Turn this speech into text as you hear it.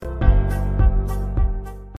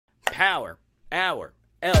Power Hour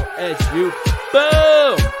LSU.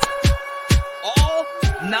 Boom! All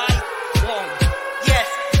night long. Yes.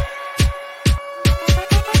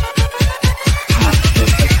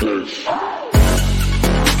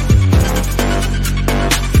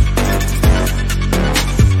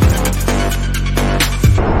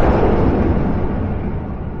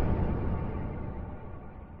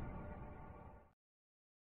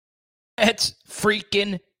 Let's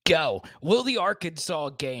freaking go. Will the Arkansas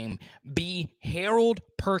game be Harold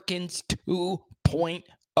Perkins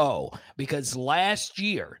 2.0? Because last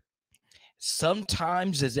year,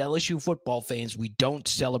 sometimes as LSU football fans, we don't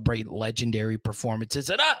celebrate legendary performances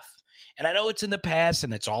enough. And I know it's in the past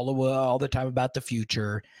and it's all the time about the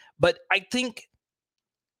future, but I think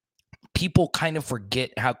people kind of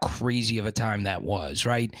forget how crazy of a time that was,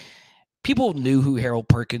 right? People knew who Harold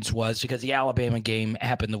Perkins was because the Alabama game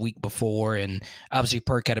happened the week before, and obviously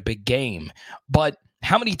Perk had a big game. But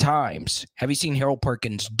how many times have you seen Harold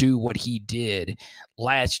Perkins do what he did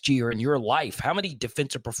last year in your life? How many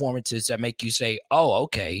defensive performances that make you say, oh,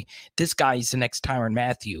 okay, this guy's the next Tyrann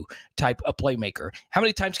Mathieu type of playmaker? How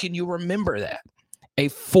many times can you remember that? A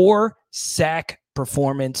 4-sack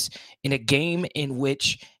performance in a game in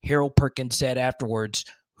which Harold Perkins said afterwards,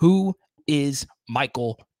 who is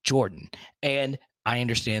Michael Jordan? And I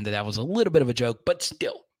understand that was a little bit of a joke, but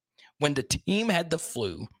still, when the team had the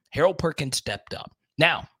flu, Harold Perkins stepped up.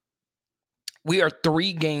 Now, we are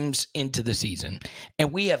 3 games into the season,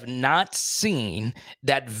 and we have not seen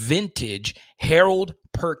that vintage Harold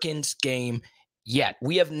Perkins game yet.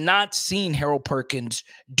 We have not seen Harold Perkins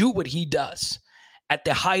do what he does at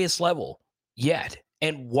the highest level yet.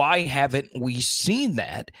 And why haven't we seen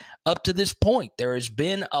that up to this point? There has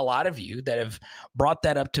been a lot of you that have brought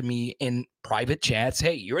that up to me in private chats.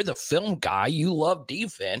 Hey, you're the film guy. You love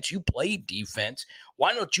defense. You play defense.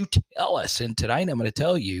 Why don't you tell us? And tonight I'm going to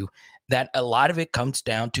tell you that a lot of it comes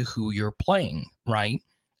down to who you're playing, right?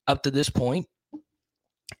 Up to this point,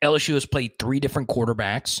 LSU has played 3 different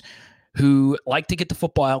quarterbacks who like to get the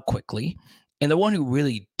football out quickly. And the one who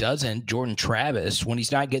really doesn't, Jordan Travis, when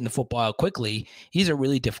he's not getting the football out quickly, he's a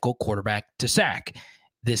really difficult quarterback to sack.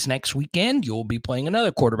 This next weekend, you'll be playing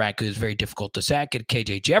another quarterback who is very difficult to sack at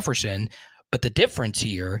KJ Jefferson. But the difference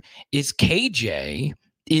here is KJ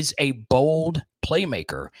is a bold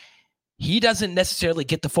playmaker. He doesn't necessarily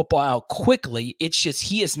get the football out quickly. It's just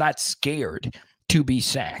he is not scared to be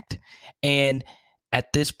sacked. And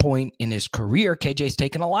at this point in his career, KJ's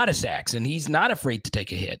taken a lot of sacks, and he's not afraid to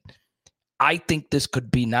take a hit. I think this could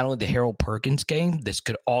be not only the Harold Perkins game, this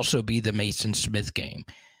could also be the Mason Smith game.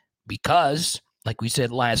 Because, like we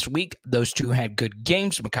said last week, those two had good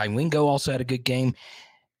games. Mekhi Wingo also had a good game.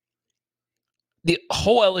 The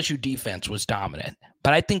whole LSU defense was dominant.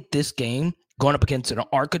 But I think this game, going up against an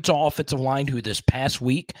Arkansas offensive line who this past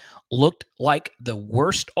week looked like the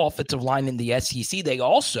worst offensive line in the SEC, they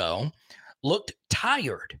also looked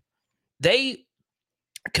tired. They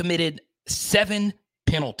committed 7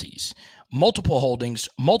 penalties. Multiple holdings,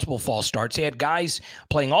 multiple false starts. They had guys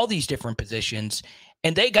playing all these different positions,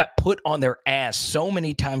 and they got put on their ass so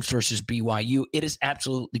many times versus BYU. It is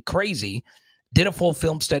absolutely crazy. Did a full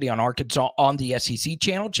film study on Arkansas on the SEC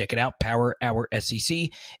channel. Check it out, Power Hour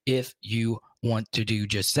SEC, if you want to do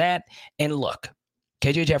just that. And look,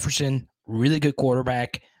 KJ Jefferson, really good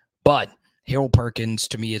quarterback, but Harold Perkins,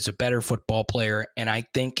 to me, is a better football player, and I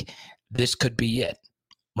think this could be it.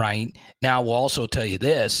 Right now, we'll also tell you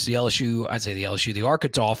this: the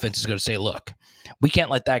Arkansas offense is going to say, "Look, we can't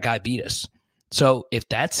let that guy beat us." So, if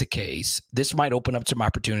that's the case, this might open up some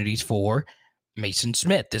opportunities for Mason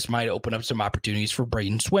Smith. This might open up some opportunities for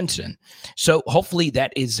Braden Swinson. So, hopefully,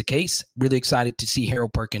 that is the case. Really excited to see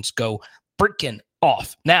Harold Perkins go freaking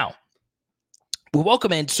off. Now, we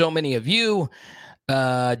welcome in so many of you: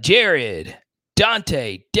 Jared,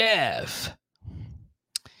 Dante, Dev,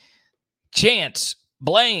 Chance,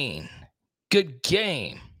 Blaine, good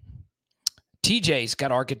game. TJ's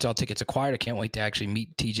got Arkansas tickets acquired. I can't wait to actually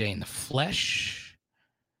meet TJ in the flesh.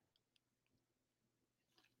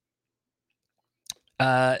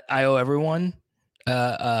 I owe everyone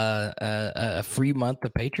a free month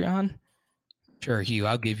of Patreon. Sure, Hugh,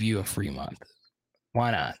 I'll give you a free month. Why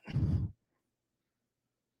not?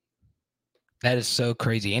 That is so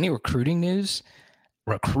crazy. Any recruiting news?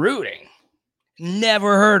 Recruiting?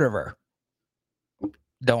 Never heard of her.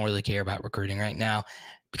 Don't really care about recruiting right now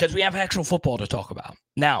because we have actual football to talk about.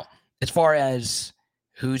 Now, as far as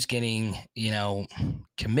who's getting,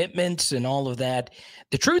 commitments and all of that,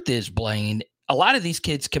 the truth is, Blaine, a lot of these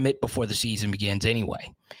kids commit before the season begins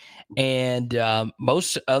anyway. and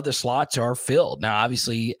most of the slots are filled. Now,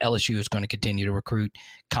 obviously, LSU is going to continue to recruit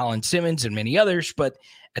Colin Simmons and many others, but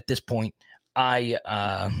at this point, I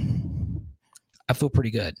feel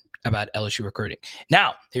pretty good about LSU recruiting.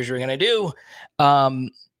 Now, here's what we're going to do.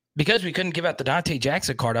 Because we couldn't give out the Dante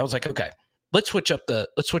Jackson card, I was like, okay, let's switch up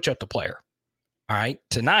the player. All right.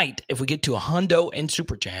 Tonight, if we get to a hundo and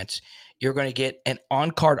super chance, you're going to get an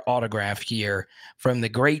on-card autograph here from the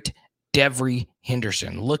great Devery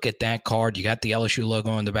Henderson. Look at that card. You got the LSU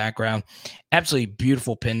logo in the background. Absolutely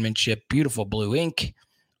beautiful penmanship, beautiful blue ink,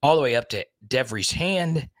 all the way up to Devery's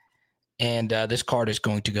hand. And this card is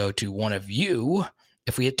going to go to one of you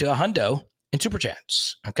if we hit to a hundo in super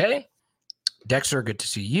chats. Okay. Dexter, good to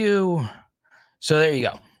see you. So there you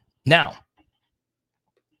go. Now,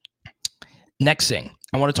 next thing,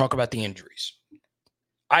 I want to talk about the injuries.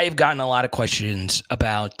 I have gotten a lot of questions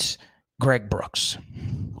about Greg Brooks.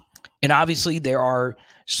 And obviously, there are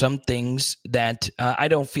some things that I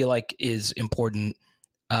don't feel like is important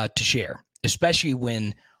to share, especially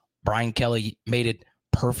when Brian Kelly made it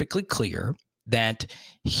perfectly clear that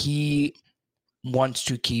he wants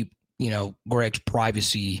to keep, Greg's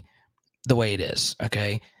privacy the way it is.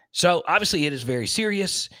 Okay. So obviously it is very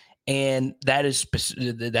serious, and that's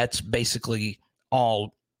basically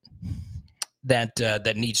all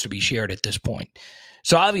that needs to be shared at this point.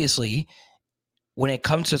 So obviously, when it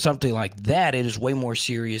comes to something like that, it is way more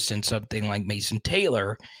serious than something like Mason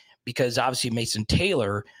Taylor, because obviously Mason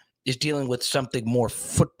Taylor is dealing with something more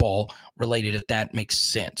football related, if that makes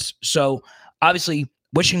sense. So obviously,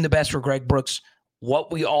 wishing the best for Greg Brooks.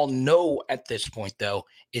 What we all know at this point, though,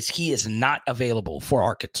 is he is not available for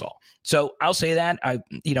Arkansas. So I'll say that.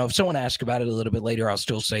 If someone asks about it a little bit later, I'll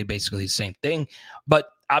still say basically the same thing. But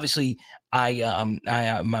obviously,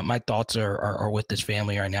 my thoughts are with this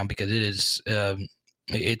family right now, because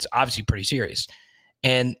it's obviously pretty serious,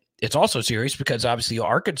 and it's also serious because obviously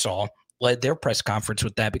Arkansas led their press conference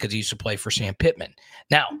with that because he used to play for Sam Pittman.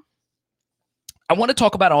 Now, I want to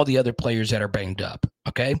talk about all the other players that are banged up.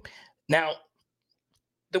 Okay, now.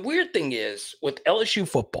 The weird thing is with LSU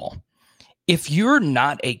football, if you're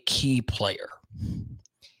not a key player,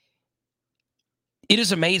 it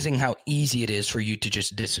is amazing how easy it is for you to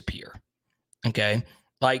just disappear. Okay.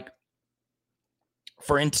 Like,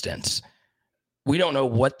 for instance, we don't know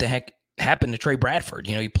what the heck happened to Trey Bradford.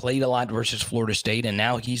 He played a lot versus Florida State, and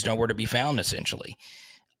now he's nowhere to be found, essentially.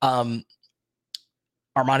 Armani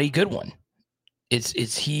Goodwin,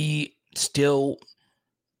 is he still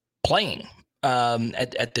playing?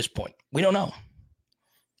 At this point, we don't know.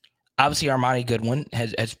 Obviously, Armani Goodwin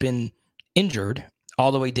has been injured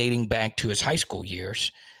all the way dating back to his high school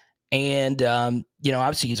years. And,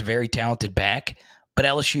 obviously he's a very talented back, but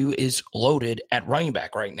LSU is loaded at running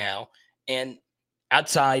back right now. And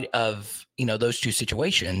outside of, those two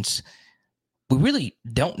situations, we really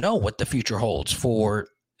don't know what the future holds for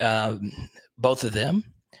both of them.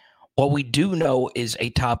 What we do know is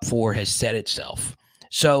a top four has set itself.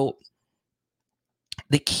 So,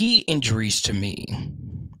 the key injuries to me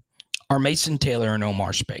are Mason Taylor and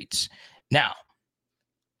Omar Speights. Now,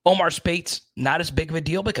 Omar Speights, not as big of a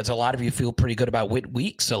deal because a lot of you feel pretty good about Whit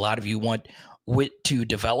Weeks. A lot of you want Whit to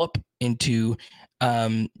develop into,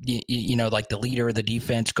 like the leader of the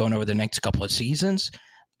defense going over the next couple of seasons.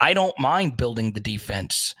 I don't mind building the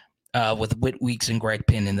defense with Whit Weeks and Greg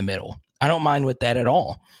Penn in the middle. I don't mind with that at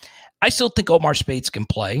all. I still think Omar Speights can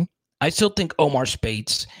play. I still think Omar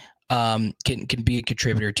Speights can be a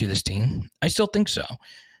contributor to this team. I still think so.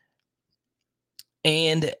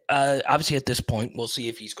 And obviously at this point, we'll see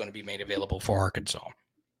if he's going to be made available for Arkansas.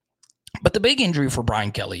 But the big injury for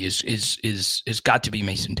Brian Kelly is got to be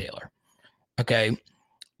Mason Taylor. Okay.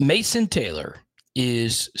 Mason Taylor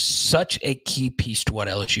is such a key piece to what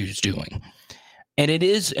LSU is doing. And it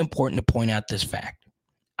is important to point out this fact.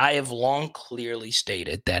 I have long clearly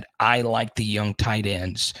stated that I like the young tight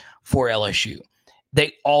ends for LSU.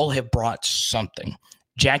 They all have brought something.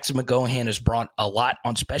 Jackson McGohan has brought a lot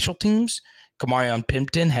on special teams. Kamarion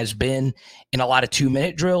Pimpton has been in a lot of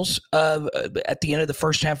 2-minute drills at the end of the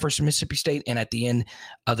first half versus Mississippi State, and at the end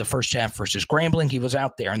of the first half versus Grambling, he was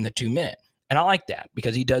out there in the 2-minute. And I like that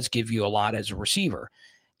because he does give you a lot as a receiver.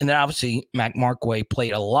 And then obviously Mac Markway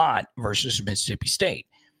played a lot versus Mississippi State.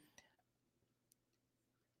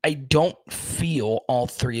 I don't feel all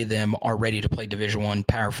three of them are ready to play Division I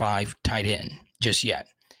Power 5 tight end just yet.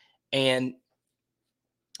 And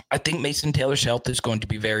I think Mason Taylor's health is going to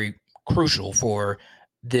be very crucial for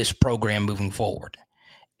this program moving forward.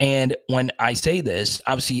 And when I say this,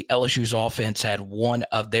 obviously LSU's offense had one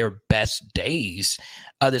of their best days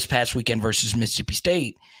this past weekend versus Mississippi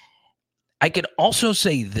State. I could also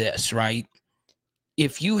say this, right?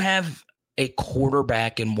 if you have a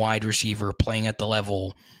quarterback and wide receiver playing at the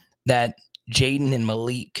level that Jaden and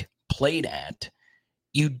Malik played at,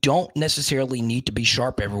 you don't necessarily need to be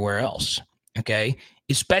sharp everywhere else. Okay.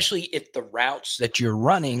 Especially if the routes that you're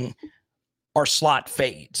running are slot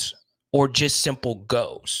fades or just simple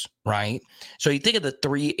goes, right? So you think of the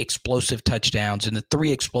 3 explosive touchdowns and the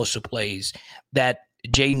 3 explosive plays that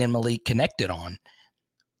Jaden and Malik connected on.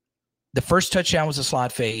 The first touchdown was a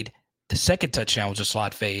slot fade. The second touchdown was a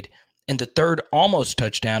slot fade. And the third almost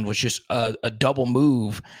touchdown was just a double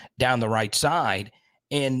move down the right side.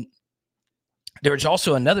 And there was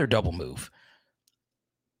also another double move.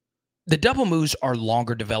 The double moves are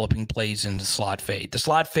longer developing plays in the slot fade. The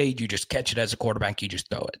slot fade, you just catch it as a quarterback, you just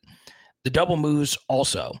throw it. The double moves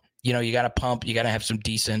also, you got to pump, you got to have some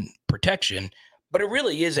decent protection, but it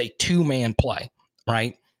really is a 2-man play,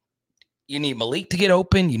 right? You need Malik to get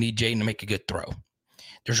open. You need Jaden to make a good throw.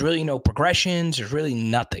 There's really no progressions. There's really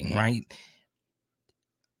nothing, right?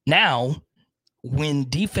 Now, when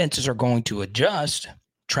defenses are going to adjust,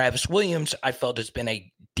 Travis Williams, I felt, has been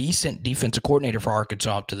a decent defensive coordinator for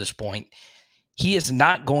Arkansas up to this point. He is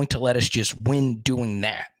not going to let us just win doing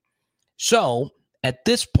that. So, at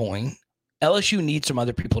this point, LSU needs some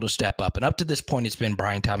other people to step up. And up to this point, it's been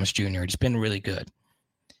Brian Thomas Jr. He's been really good.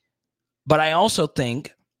 But I also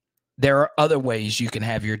think there are other ways you can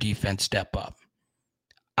have your defense step up.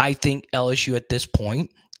 I think LSU at this point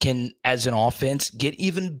can, as an offense, get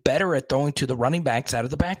even better at throwing to the running backs out of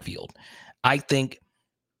the backfield. I think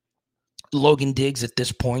Logan Diggs at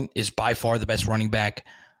this point is by far the best running back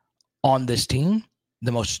on this team.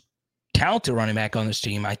 The most talented running back on this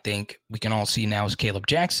team, I think we can all see now, is Caleb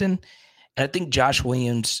Jackson. And I think Josh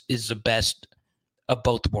Williams is the best of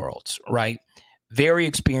both worlds, right? Very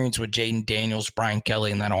experienced with Jaden Daniels, Brian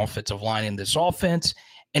Kelly, and that offensive line in this offense.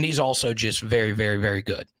 And he's also just very, very, very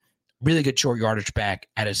good. Really good short yardage back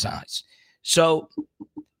at his size. So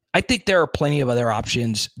I think there are plenty of other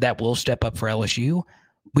options that will step up for LSU.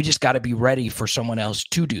 We just got to be ready for someone else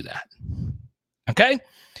to do that. Okay?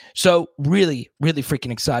 So really, really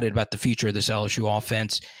freaking excited about the future of this LSU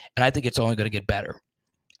offense. And I think it's only going to get better.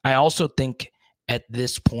 I also think at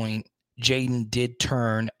this point, Jaden did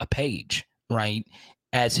turn a page, right?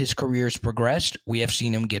 As his career's progressed, we have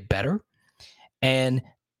seen him get better. And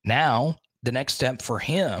now the next step for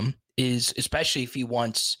him is, especially if he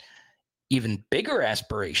wants even bigger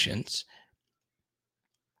aspirations,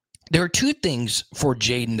 there are 2 things for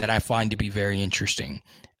Jaden that I find to be very interesting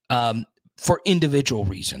for individual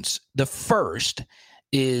reasons. The first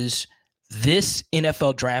is this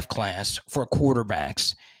NFL draft class for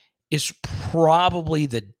quarterbacks is probably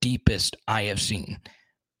the deepest I have seen.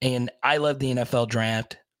 And I love the NFL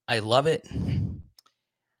draft. I love it.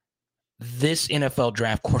 This NFL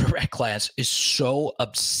draft quarterback class is so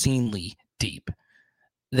obscenely deep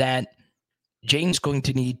that Jaden's going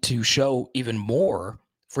to need to show even more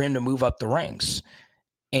for him to move up the ranks.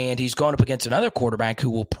 And he's going up against another quarterback who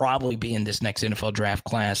will probably be in this next NFL draft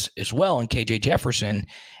class as well, in KJ Jefferson.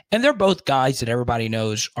 And they're both guys that everybody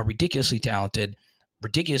knows are ridiculously talented,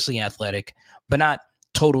 ridiculously athletic, but not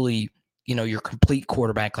totally, your complete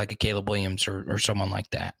quarterback like a Caleb Williams or someone like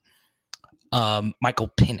that. Michael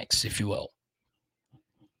Penix, if you will.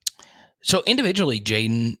 So individually,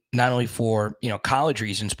 Jaden, not only for, college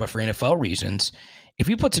reasons, but for NFL reasons, if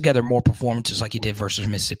you put together more performances like he did versus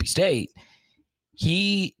Mississippi State,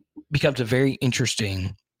 he becomes a very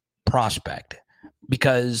interesting prospect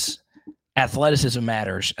because athleticism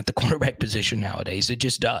matters at the quarterback position nowadays. It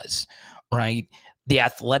just does, right? The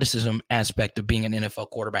athleticism aspect of being an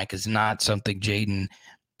NFL quarterback is not something Jaden,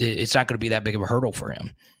 it's not going to be that big of a hurdle for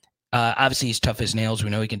him. Obviously, he's tough as nails. We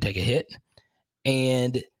know he can take a hit.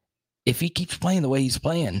 And if he keeps playing the way he's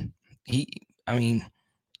playing, you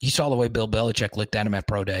saw the way Bill Belichick looked at him at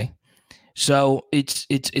Pro Day. So it's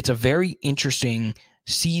a very interesting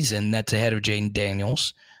season that's ahead of Jaden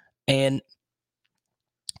Daniels. And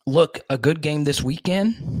look, a good game this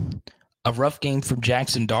weekend, a rough game from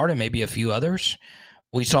Jackson Dart and maybe a few others.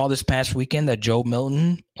 We saw this past weekend that Joe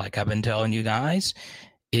Milton, like I've been telling you guys,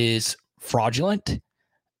 is fraudulent.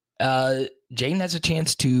 Jaden has a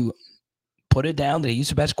chance to put it down that he's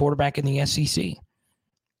the best quarterback in the SEC.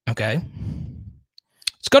 Okay.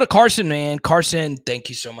 Let's go to Carson, man. Carson, thank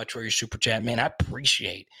you so much for your super chat, man. I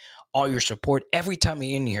appreciate all your support. Every time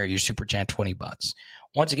you're in here, you super chat $20.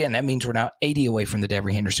 Once again, that means we're now 80 away from the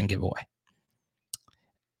Devery Henderson giveaway.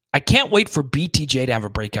 I can't wait for BTJ to have a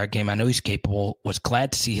breakout game. I know he's capable. Was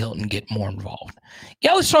glad to see Hilton get more involved.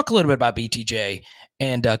 Yeah, let's talk a little bit about BTJ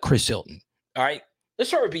and Chris Hilton. All right, let's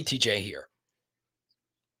start with BTJ here.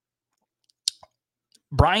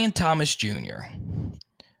 Brian Thomas Jr.,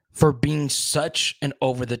 for being such an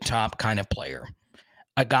over-the-top kind of player,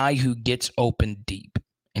 a guy who gets open deep,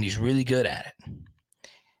 and he's really good at it.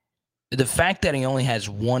 The fact that he only has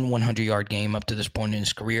one 100-yard game up to this point in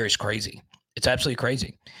his career is crazy. It's absolutely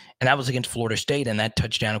crazy. And that was against Florida State, and that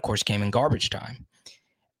touchdown, of course, came in garbage time.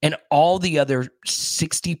 And all the other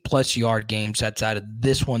 60-plus yard games outside of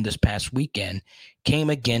this one this past weekend came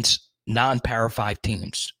against non-Power 5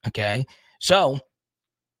 teams, okay? So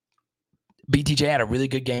BTJ had a really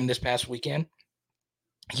good game this past weekend.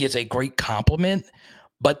 He is a great compliment,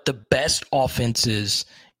 but the best offenses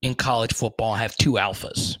in college football have two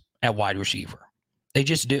alphas at wide receiver. They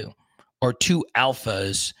just do. Or two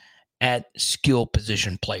alphas at skill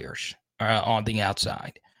position players on the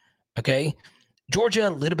outside, okay? Georgia, a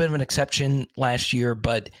little bit of an exception last year,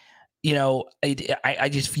 but, you know, I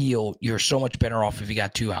just feel you're so much better off if you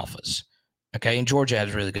got two alphas, okay? And Georgia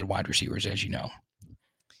has really good wide receivers, as you know.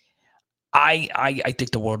 I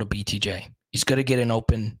think the world of BTJ. He's going to get an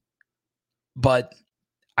open, but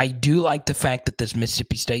I do like the fact that this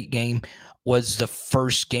Mississippi State game was the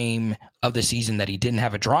first game of the season that he didn't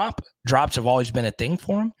have a drop. Drops have always been a thing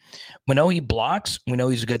for him. We know he blocks. We know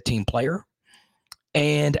he's a good team player.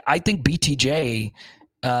 And I think BTJ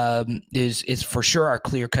is for sure our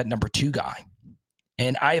clear-cut number 2 guy.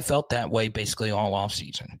 And I have felt that way basically all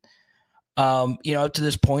offseason. You know, up to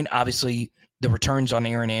this point, obviously, the returns on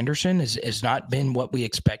Aaron Anderson has not been what we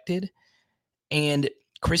expected. And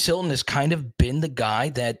Chris Hilton has kind of been the guy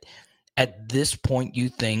that at this point you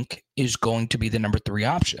think is going to be the number 3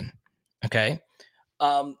 option. Okay.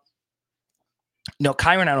 No,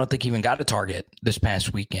 Kyron, I don't think even got a target this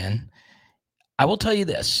past weekend. I will tell you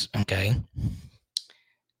this, okay?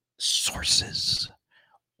 Sources.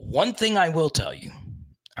 One thing I will tell you,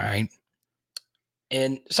 all right?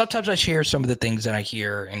 And sometimes I share some of the things that I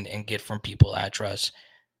hear and get from people I trust.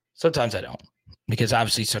 Sometimes I don't, because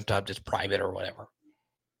obviously sometimes it's private or whatever.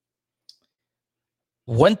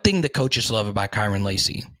 One thing the coaches love about Kyron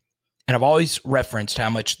Lacy, and I've always referenced how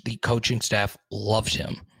much the coaching staff loves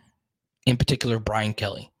him, in particular Brian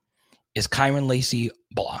Kelly, is Kyron Lacy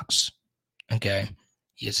blocks. Okay.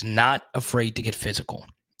 He is not afraid to get physical.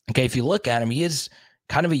 Okay. If you look at him, he is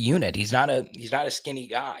kind of a unit. He's not a skinny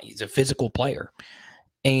guy. He's a physical player,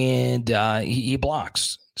 and he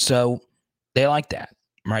blocks. So they like that,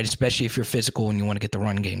 right? Especially if you're physical and you want to get the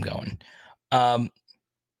run game going.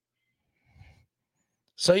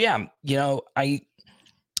 So yeah, you know, I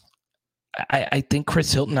think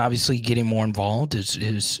Chris Hilton obviously getting more involved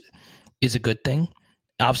is a good thing.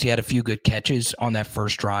 Obviously had a few good catches on that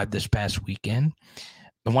first drive this past weekend.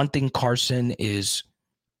 The one thing, Carson, is,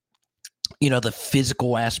 you know, the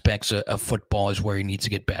physical aspects of football is where he needs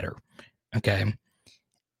to get better. Okay.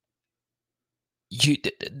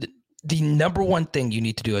 The number one thing you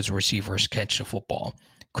need to do as a receiver is catch the football.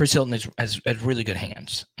 Chris Hilton has really good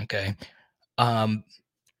hands. Okay.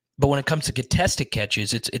 But when it comes to contested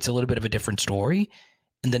catches, it's a little bit of a different story.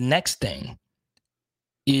 And the next thing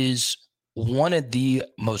is one of the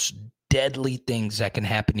most deadly things that can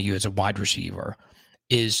happen to you as a wide receiver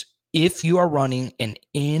is if you are running an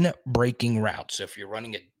in-breaking route. So if you're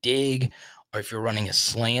running a dig or if you're running a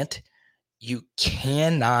slant, you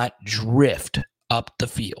cannot drift up the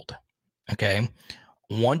field. Okay.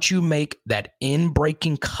 Once you make that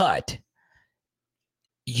in-breaking cut,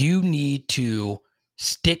 you need to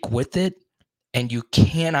stick with it, and you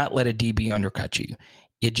cannot let a DB undercut you.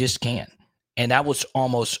 You just can't. And that was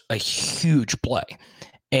almost a huge play.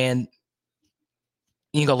 And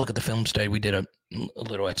you can go look at the film study. We did a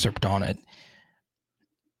little excerpt on it.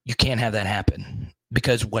 You can't have that happen,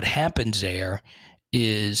 because what happens there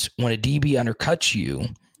is when a DB undercuts you,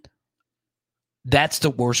 that's the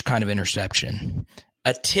worst kind of interception.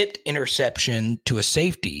 A tipped interception to a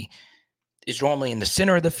safety is normally in the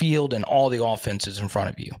center of the field and all the offense is in front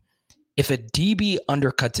of you. If a DB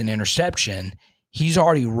undercuts an interception, he's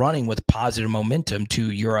already running with positive momentum to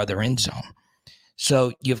your other end zone.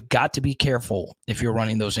 So you've got to be careful if you're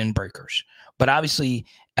running those in breakers. But obviously,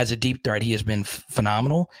 as a deep threat, he has been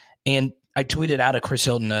phenomenal. And I tweeted out a Chris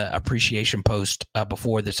Hilton appreciation post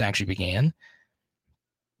before this actually began.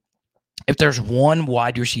 If there's one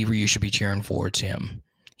wide receiver you should be cheering for, it's him.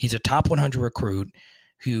 He's a top 100 recruit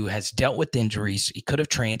who has dealt with injuries. He could have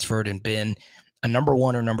transferred and been a number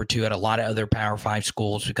 1 or number 2 at a lot of other Power 5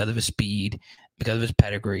 schools because of his speed, because of his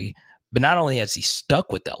pedigree. But not only has he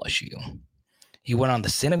stuck with LSU, he went on the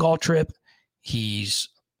Senegal trip. He's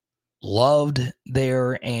loved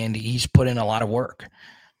there, and he's put in a lot of work.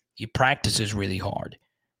 He practices really hard.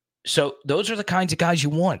 So those are the kinds of guys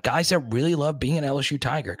you want, guys that really love being an LSU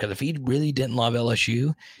Tiger, because if he really didn't love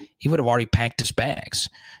LSU, he would have already packed his bags.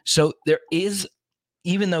 So there is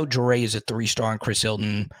even though Jure is a 3-star and Chris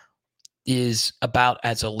Hilton is about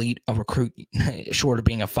as elite a recruit, short of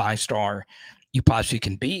being a 5-star, you possibly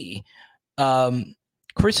can be.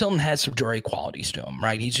 Chris Hilton has some Jure qualities to him,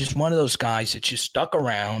 right? He's just one of those guys that just stuck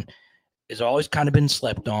around, has always kind of been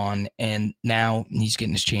slept on, and now he's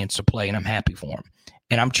getting his chance to play, and I'm happy for him.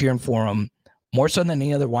 And I'm cheering for him more so than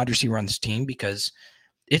any other wide receiver on this team because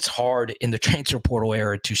it's hard in the transfer portal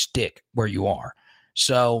era to stick where you are.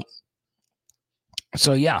 So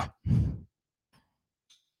yeah.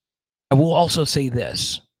 I will also say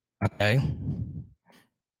this, okay?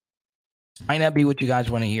 Might not be what you guys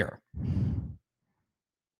want to hear.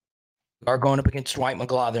 We are going up against Dwight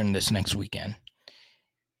McGlothern this next weekend.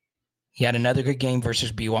 He had another good game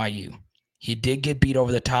versus BYU. He did get beat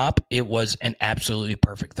over the top. It was an absolutely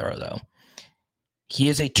perfect throw, though. He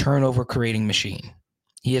is a turnover-creating machine.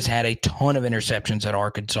 He has had a ton of interceptions at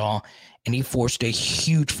Arkansas, and he forced a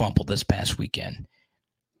huge fumble this past weekend.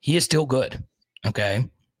 He is still good, okay?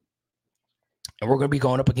 And we're going to be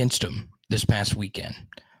going up against him this past weekend.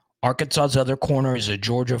 Arkansas's other corner is a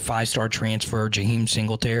Georgia 5-star transfer, Jaheim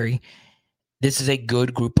Singletary. This is a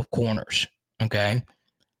good group of corners, okay?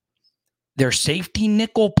 Their safety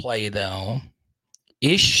nickel play, though,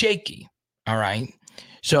 is shaky, all right?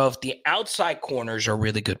 So if the outside corners are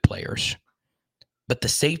really good players, but the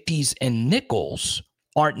safeties and nickels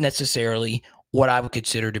aren't necessarily what I would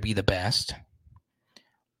consider to be the best,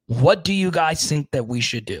 what do you guys think that we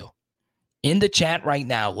should do? In the chat right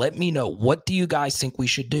now, let me know, what do you guys think we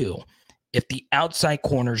should do if the outside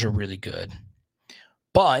corners are really good,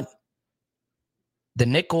 but the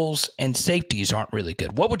nickels and safeties aren't really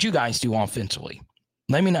good? What would you guys do offensively?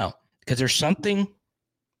 Let me know, because there's something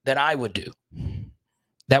that I would do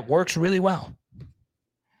that works really well.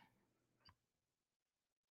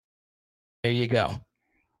 There you go.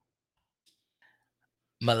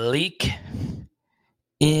 Malik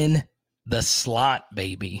in the slot,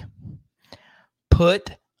 baby.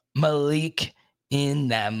 Put Malik in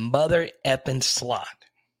that mother effing slot.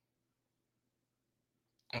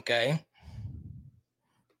 Okay?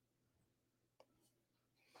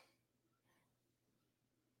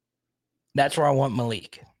 That's where I want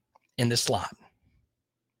Malik, in the slot.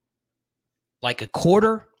 Like a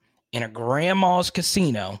quarter in a grandma's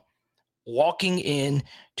casino walking in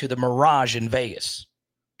to the Mirage in Vegas.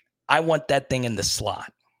 I want that thing in the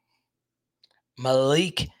slot.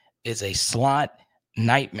 Malik is a slot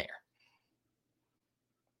nightmare.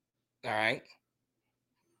 All right?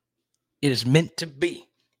 It is meant to be.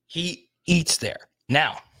 He eats there.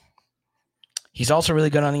 Now, he's also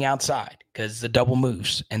really good on the outside because the double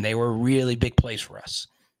moves, and they were a really big plays for us.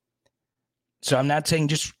 So I'm not saying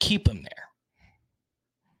just keep him there.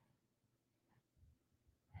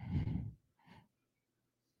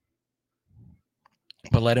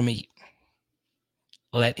 But let him eat.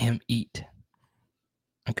 Let him eat.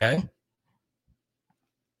 Okay?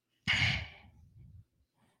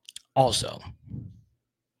 Also,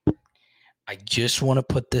 I just want to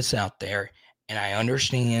put this out there, and I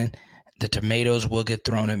understand the tomatoes will get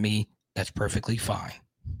thrown at me. That's perfectly fine.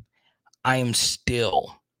 I am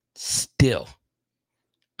still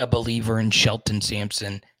a believer in Shelton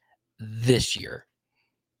Sampson this year.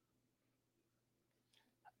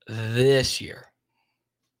 This year.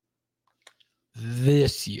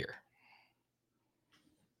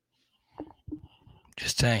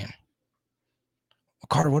 Just saying.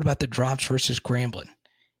 Carter, what about the drops versus Grambling?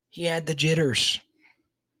 He had the jitters.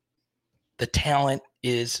 The talent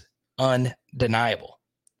is undeniable.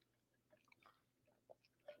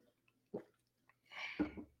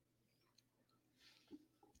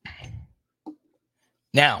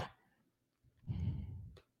 Now,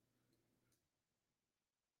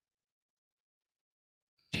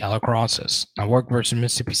 Taylor crosses. I work versus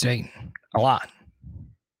Mississippi State a lot.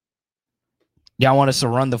 Y'all want us to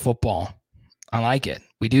run the football. I like it.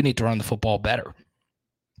 We do need to run the football better.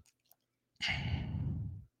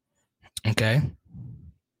 Okay.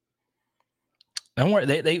 Don't worry.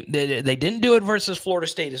 They didn't do it versus Florida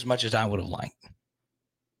State as much as I would have liked.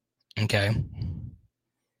 Okay.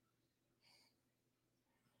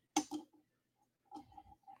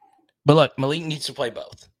 But look, Malik needs to play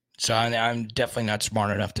both. So I'm definitely not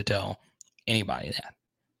smart enough to tell anybody that.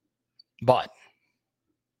 But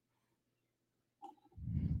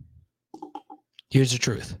here's the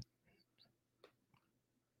truth.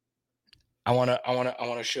 I want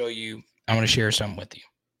to show you. I want to share something with you.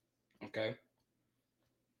 Okay.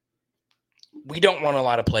 We don't run a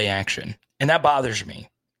lot of play action, and that bothers me.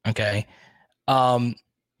 Okay. But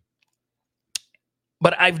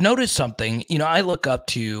I've noticed something. You know, I look up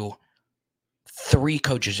to 3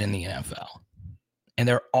 coaches in the NFL, and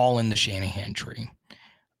they're all in the Shanahan tree.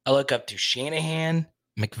 I look up to Shanahan,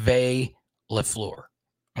 McVay, LaFleur.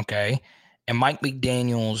 Okay. And Mike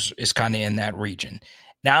McDaniels is kind of in that region.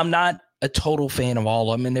 Now, I'm not a total fan of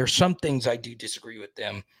all of them, and there's some things I do disagree with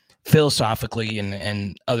them philosophically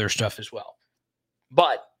and other stuff as well.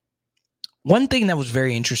 But one thing that was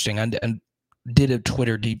very interesting, I did a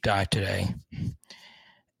Twitter deep dive today.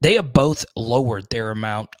 They have both lowered their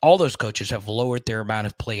amount. All those coaches have lowered their amount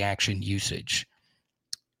of play action usage.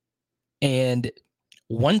 And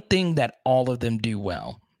one thing that all of them do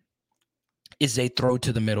well is they throw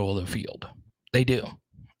to the middle of the field. They do.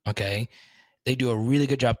 Okay. They do a really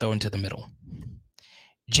good job throwing to the middle.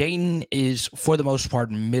 Jaden is, for the most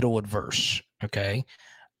part, middle adverse. Okay.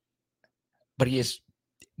 But he has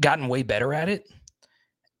gotten way better at it.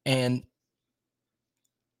 And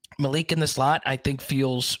Malik in the slot, I think,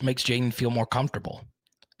 makes Jaden feel more comfortable.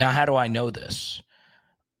 Now, how do I know this?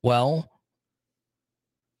 Well,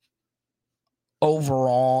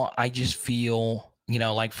 overall, I just feel,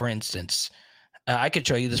 like for instance, I could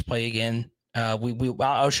show you this play again.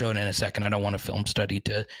 I'll show it in a second. I don't want a film study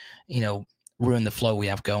to, ruin the flow we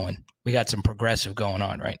have going. We got some progressive going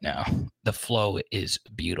on right now. The flow is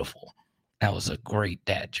beautiful. That was a great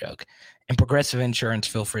dad joke. And Progressive Insurance,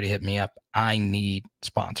 feel free to hit me up. I need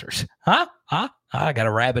sponsors. I got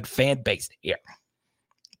a rabid fan base here.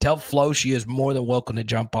 Tell Flo she is more than welcome to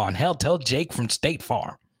jump on. Hell, tell Jake from State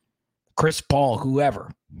Farm. Chris Paul,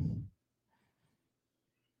 whoever.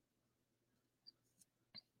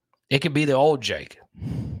 It could be the old Jake.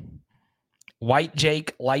 White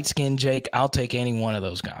Jake, light-skinned Jake. I'll take any one of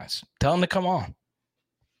those guys. Tell them to come on.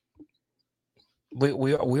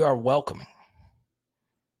 We are welcoming.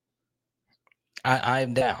 I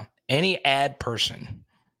am down. Any ad person.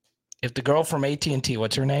 If the girl from AT&T,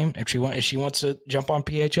 what's her name? If she wants to jump on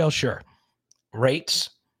PHL, sure. Rates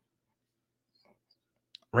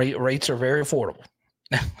are very affordable.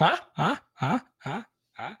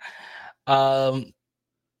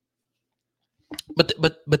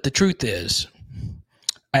 But the truth is,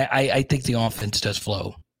 I think the offense does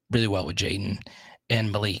flow really well with Jaden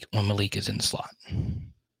and Malik when Malik is in the slot.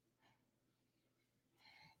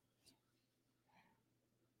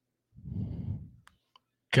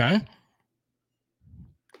 Okay.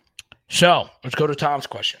 So let's go to Tom's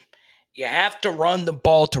question. You have to run the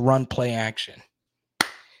ball to run play action.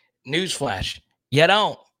 Newsflash, you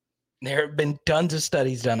don't. There have been tons of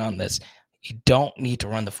studies done on this. You don't need to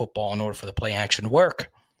run the football in order for the play action to work.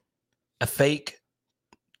 A fake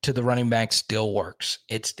to the running back still works.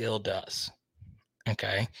 It still does.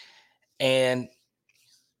 Okay. And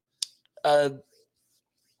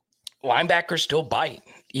linebackers still bite,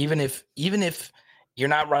 even if you're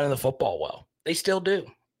not running the football well. They still do.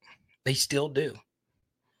 They still do.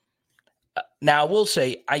 Now, I will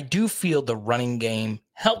say, I do feel the running game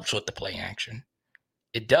helps with the play action.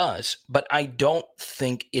 It does, but I don't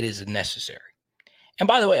think it is necessary. And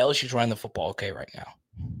by the way, LSU's running the football okay right now.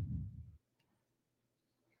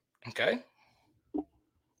 Okay?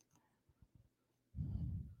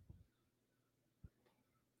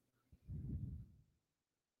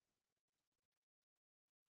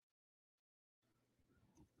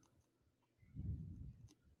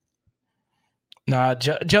 No,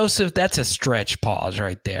 Joseph, that's a stretch pause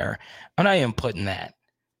right there. I'm not even putting that.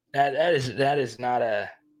 That is not a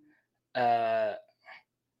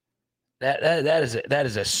that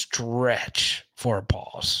is a stretch for a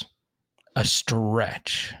pause. A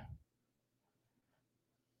stretch.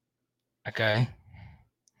 Okay.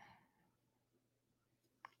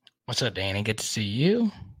 What's up, Danny? Good to see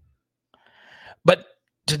you. But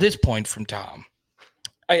to this point from Tom,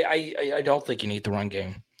 I don't think you need the run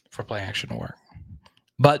game for play action to work.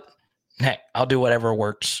 But hey, I'll do whatever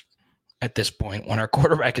works at this point when our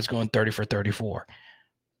quarterback is going 30 for 34.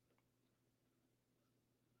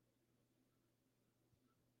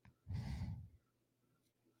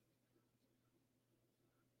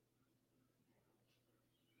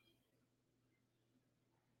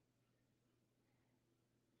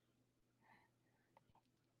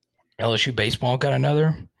 LSU baseball got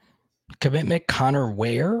another commitment. Connor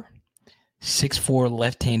Ware, 6'4"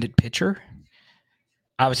 left-handed pitcher.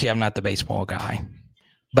 Obviously, I'm not the baseball guy,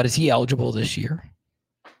 but is he eligible this year?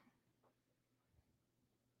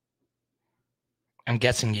 I'm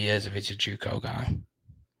guessing he is if he's a JUCO guy.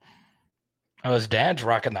 Oh, his dad's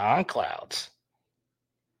rocking the On Clouds.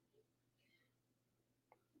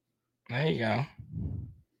 There you go.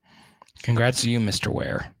 Congrats to you, Mr.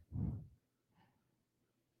 Ware.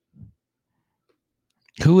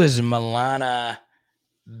 Who is Milana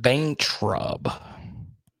Baintrub?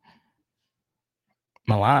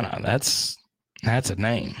 Milana, that's a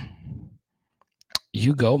name.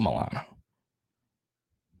 You go, Milana.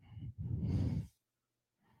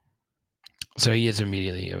 So he is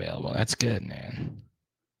immediately available. That's good, man.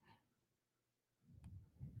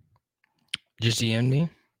 Just DM me?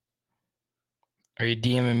 Are you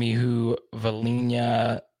DMing me who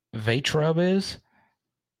Valina Vatrub is?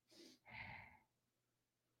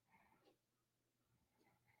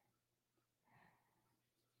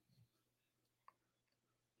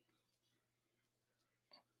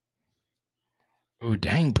 Ooh,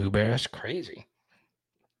 dang, Boo Bear. That's crazy.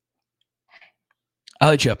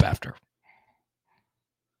 I'll hit you up after.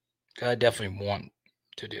 I definitely want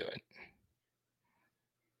to do it.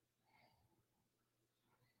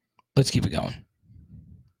 Let's keep it going.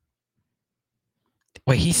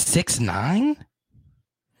 Wait, he's 6'9"?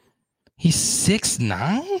 He's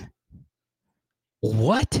 6'9"?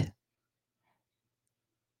 What?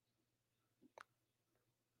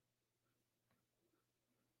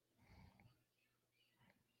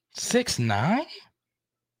 Six nine?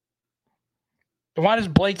 Why does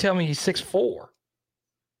Blake tell me he's 6'4"?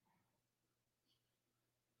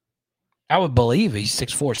 I would believe he's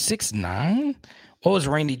 6'4", 6'9". What was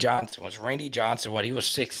Randy Johnson? Was Randy Johnson what? He was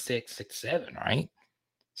 6'6", 6'7", right?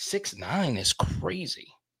 6'9" is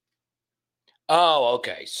crazy. Oh,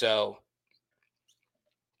 okay. So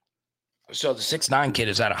the 6'9" kid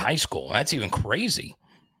is out of high school. That's even crazy.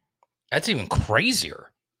 That's even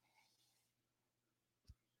crazier.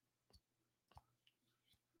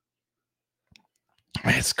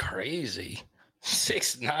 That's crazy.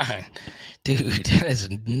 6'9". Dude, that is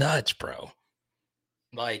nuts, bro.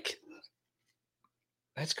 Like,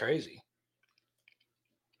 that's crazy.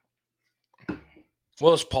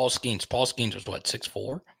 What was Paul Skeens? Paul Skeens was what,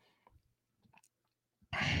 6'4"?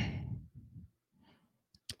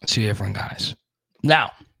 Two different guys.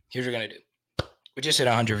 Now, here's what we're going to do. We just hit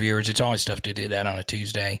 100 viewers. It's always tough to do that on a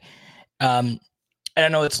Tuesday. And I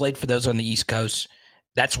know it's late for those on the East Coast.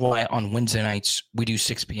 That's why on Wednesday nights, we do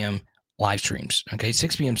 6 p.m. live streams. Okay,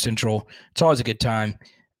 6 p.m. Central. It's always a good time.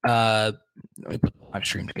 Let me put the live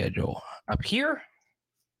stream schedule up here.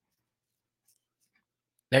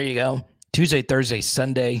 There you go. Tuesday, Thursday,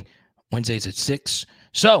 Sunday, Wednesdays at 6.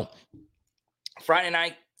 So Friday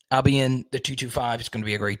night, I'll be in the 225. It's going to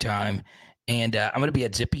be a great time. And I'm going to be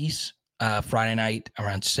at Zippy's Friday night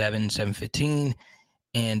around 7:15,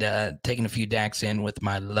 and taking a few DACs in with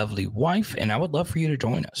my lovely wife. And I would love for you to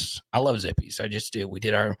join us. I love Zippy's. I just do. We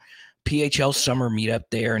did our PHL summer meetup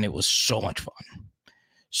there, and it was so much fun.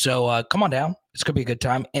 So come on down. It's going to be a good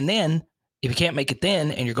time. And then if you can't make it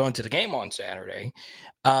then and you're going to the game on Saturday,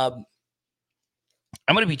 I'm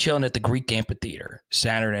going to be chilling at the Greek Amphitheater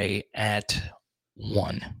Saturday at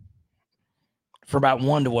 1. For about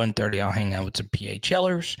 1 to 1:30, I'll hang out with some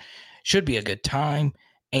PHLers. Should be a good time.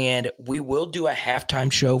 And we will do a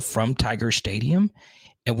halftime show from Tiger Stadium,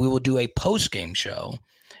 and we will do a post-game show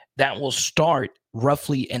that will start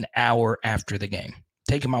roughly an hour after the game.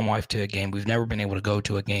 Taking my wife to a game. We've never been able to go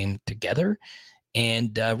to a game together,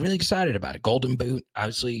 and really excited about it. Golden Boot,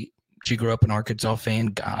 obviously, she grew up an Arkansas fan.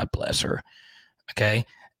 God bless her. Okay.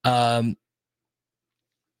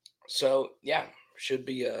 So, yeah, should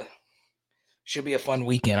be a fun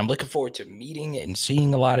weekend. I'm looking forward to meeting and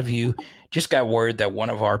seeing a lot of you. Just got word that one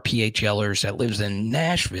of our PHLers that lives in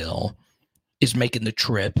Nashville is making the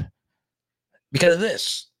trip because of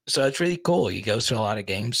this. So it's really cool. He goes to a lot of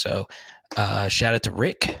games. So shout out to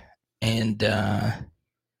Rick. And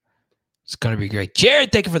it's going to be great.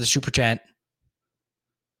 Jared, thank you for the super chat.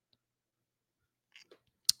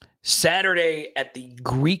 Saturday at the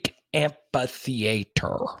Greek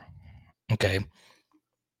Amphitheater. Okay.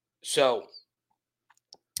 So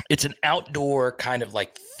it's an outdoor kind of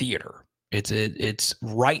like theater. It's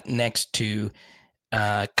right next to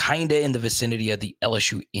kind of in the vicinity of the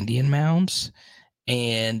LSU Indian Mounds,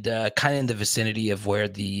 and kind of in the vicinity of where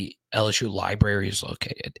the LSU library is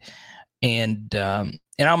located. And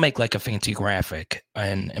I'll make like a fancy graphic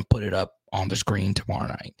and put it up on the screen tomorrow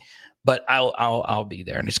night. But I'll be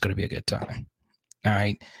there, and it's going to be a good time. All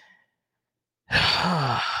right.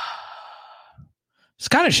 It's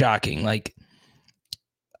kind of shocking. Like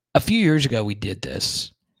a few years ago, we did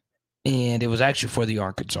this, and it was actually for the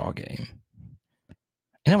Arkansas game.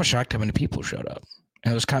 And I was shocked how many people showed up.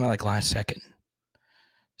 And it was kind of like last second.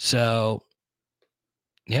 So,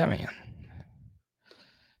 yeah, man.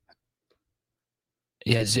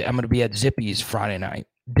 Yeah, I'm going to be at Zippy's Friday night.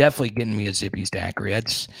 Definitely getting me a Zippy's daiquiri.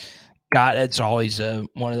 That's always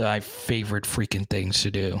one of my favorite freaking things to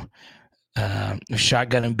do.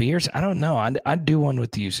 Shotgun and beers. I don't know. I'd do one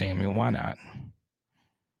with you, Sammy. Why not?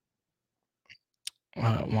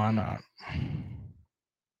 Why not?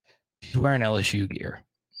 He's wearing LSU gear.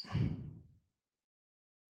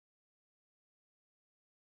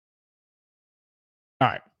 All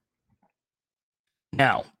right.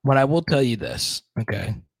 Now, what I will tell you this,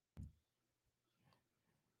 okay?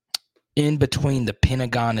 In between the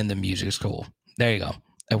Pentagon and the music school. There you go.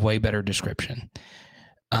 A way better description.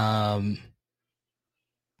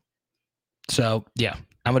 So yeah,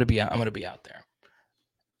 I'm gonna be out there,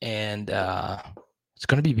 and it's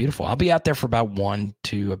gonna be beautiful. I'll be out there for about 1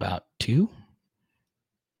 to about 2.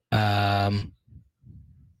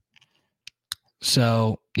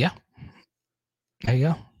 So yeah, there you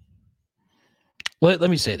go.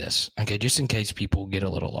 Let me say this, okay, just in case people get a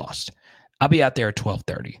little lost. I'll be out there at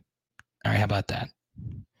 12:30. All right, how about that?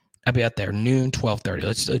 I'll be out there noon, 12:30.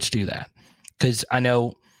 Let's do that, because I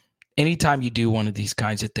know anytime you do one of these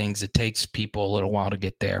kinds of things, it takes people a little while to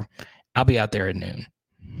get there. I'll be out there at noon.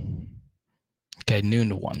 Okay, noon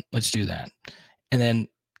to 1. Let's do that. And then,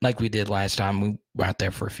 like we did last time, we were out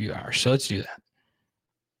there for a few hours. So let's do that.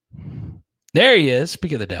 There he is.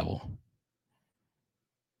 Speak of the devil.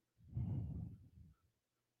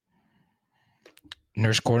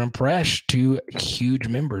 Nurse Court and Presh, 2 huge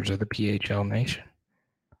members of the PHL Nation.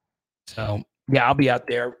 So, yeah, I'll be out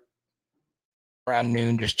there around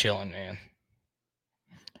noon just chilling, man.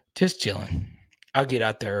 Just chilling. I'll get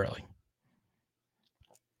out there early.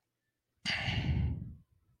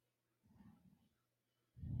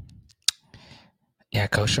 Yeah,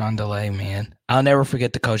 Cochon Delay, man. I'll never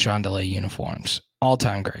forget the Cochon Delay uniforms.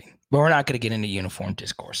 All-time great. But we're not going to get into uniform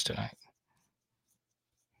discourse tonight.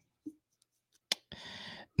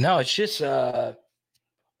 No, it's just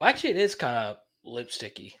actually it is kind of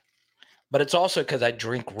lipsticky. But it's also because I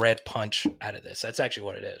drink red punch out of this. That's actually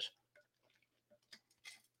what it is.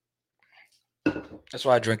 That's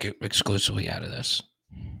why I drink it exclusively out of this.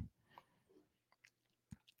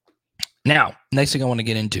 Now, next thing I want to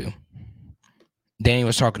get into. Danny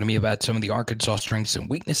was talking to me about some of the Arkansas strengths and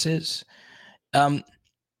weaknesses. For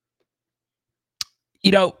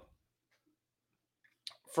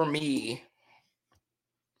me,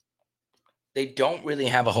 they don't really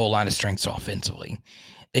have a whole lot of strengths offensively.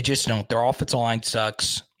 They just don't. Their offensive line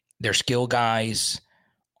sucks. Their skill guys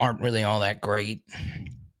aren't really all that great.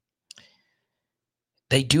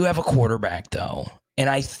 They do have a quarterback, though. And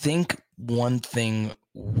I think one thing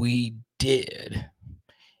we did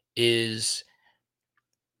is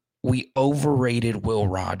we overrated Will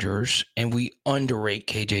Rogers and we underrate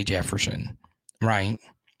KJ Jefferson, right?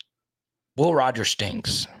 Will Rogers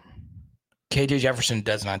stinks. KJ Jefferson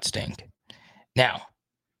does not stink. Now,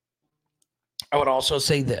 I would also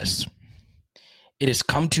say this. It has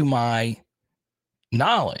come to my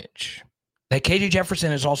knowledge that KJ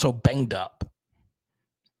Jefferson is also banged up.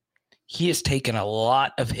 He has taken a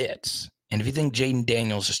lot of hits. And if you think Jaden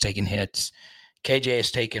Daniels has taken hits, KJ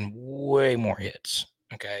has taken way more hits.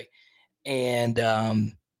 Okay.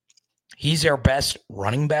 And he's their best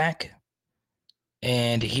running back.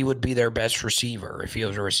 And he would be their best receiver if he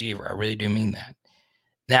was a receiver. I really do mean that.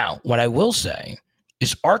 Now, what I will say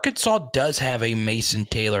is Arkansas does have a Mason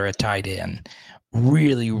Taylor at tight end.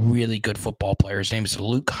 Really, really good football player. His name is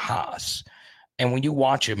Luke Haas. And when you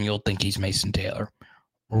watch him, you'll think he's Mason Taylor.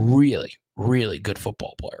 Really, really good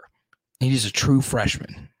football player. He's a true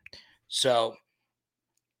freshman. So,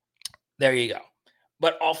 there you go.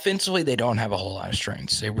 But offensively, they don't have a whole lot of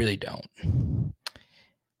strengths. They really don't.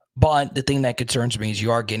 But the thing that concerns me is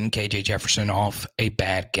you are getting KJ Jefferson off a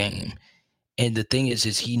bad game. And the thing is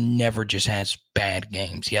he never just has bad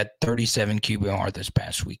games. He had 37 QBR this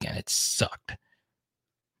past weekend. It sucked.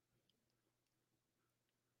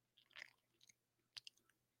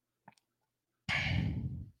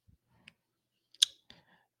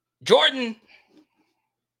 Jordan,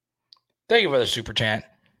 thank you for the super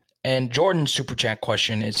chat. And Jordan's super chat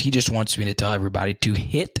question is he just wants me to tell everybody to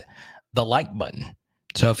hit the like button.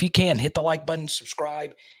 So if you can, hit the like button,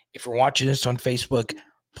 subscribe. If you're watching this on Facebook,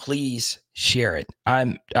 please share it.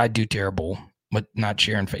 I do terrible with not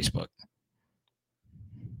sharing Facebook.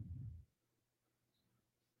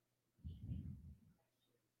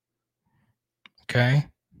 Okay.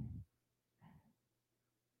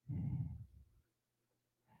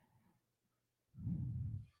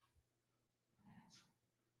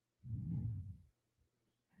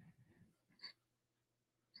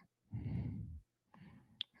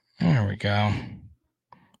 There we go.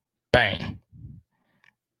 Bang.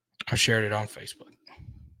 I shared it on Facebook.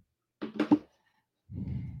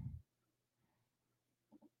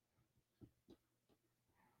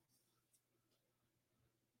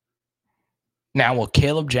 Now, will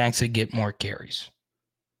Caleb Jackson get more carries?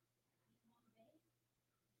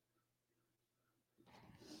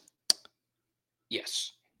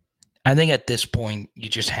 Yes. I think at this point, you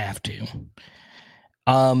just have to.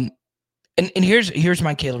 And here's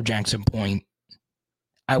my Caleb Jackson point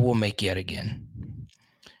I will make yet again.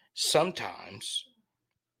 sometimes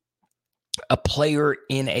a player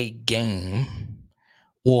in a game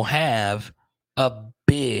will have a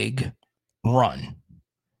big run,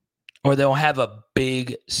 or they'll have a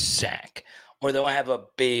big sack, or they'll have a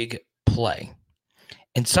big play.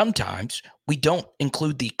 And sometimes we don't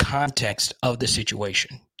include the context of the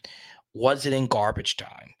situation. Was it in garbage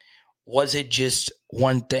time? Was it just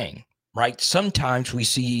one thing, right? Sometimes we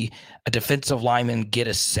see a defensive lineman get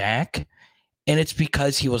a sack, and it's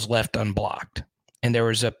because he was left unblocked and there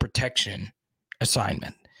was a protection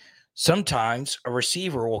assignment. Sometimes a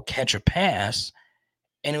receiver will catch a pass,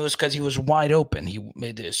 and it was because he was wide open.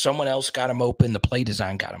 Someone else got him open. The play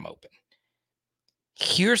design got him open.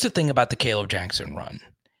 Here's the thing about the Caleb Jackson run.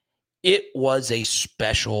 It was a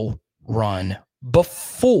special run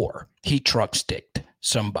before he truck sticked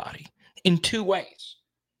somebody in two ways.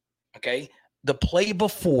 Okay. The play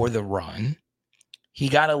before the run, he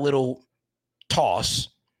got a little toss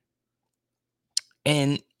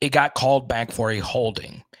and it got called back for a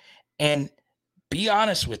holding. And be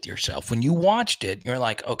honest with yourself. When you watched it, you're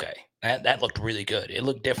like, okay, that looked really good. It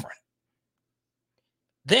looked different.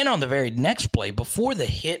 Then on the very next play, before the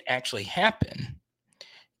hit actually happened,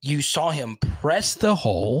 you saw him press the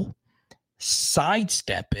hole,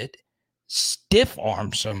 sidestep it, stiff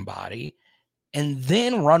arm somebody, and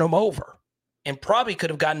then run him over. And probably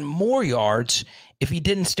could have gotten more yards if he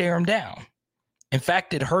didn't stare him down. In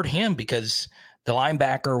fact, it hurt him because the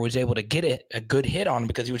linebacker was able to get a good hit on him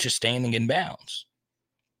because he was just standing in bounds.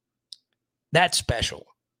 That's special.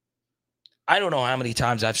 I don't know how many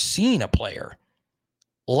times I've seen a player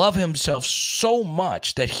love himself so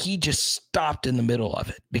much that he just stopped in the middle of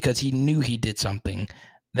it because he knew he did something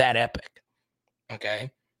that epic. Okay.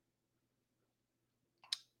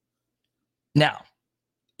 Now,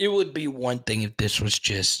 it would be one thing if this was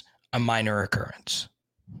just a minor occurrence.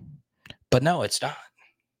 But no, it's not.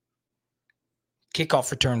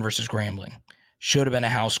 Kickoff return versus Grambling. Should have been a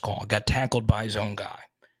house call. Got tackled by his own guy.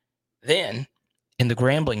 Then, in the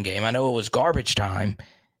Grambling game, I know it was garbage time.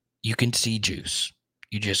 You can see juice.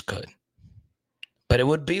 You just could. But it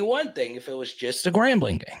would be one thing if it was just a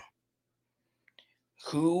Grambling game.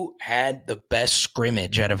 Who had the best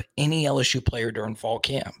scrimmage out of any LSU player during fall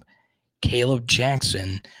camp? Caleb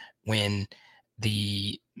Jackson, when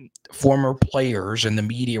the former players and the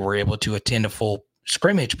media were able to attend a full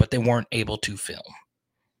scrimmage, but they weren't able to film.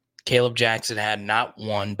 Caleb Jackson had not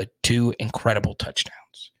one, but two incredible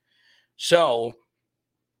touchdowns. So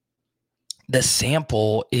the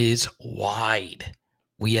sample is wide.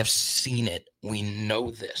 We have seen it. We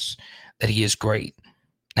know this, that he is great.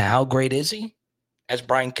 Now, how great is he? As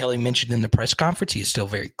Brian Kelly mentioned in the press conference, he is still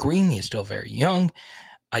very green. He is still very young.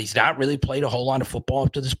 He's not really played a whole lot of football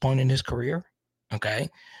up to this point in his career. Okay.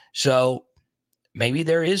 So maybe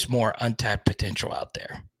there is more untapped potential out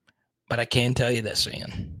there. But I can tell you this,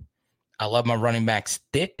 Ian. I love my running backs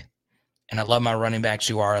thick, and I love my running backs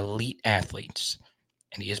who are elite athletes.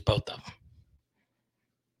 And he is both of them.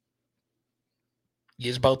 He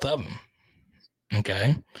is both of them.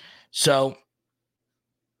 Okay. So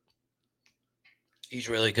he's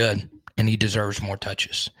really good, and he deserves more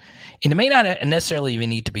touches. And it may not necessarily even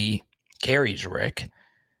need to be carries, Rick.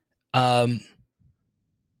 I'll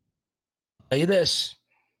tell you this.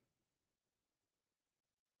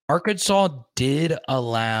 Arkansas did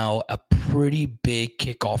allow a pretty big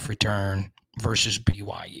kickoff return versus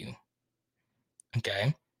BYU.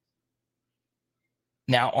 Okay.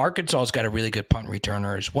 Now, Arkansas's got a really good punt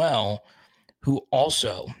returner as well, who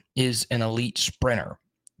also is an elite sprinter.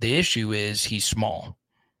 The issue is he's small.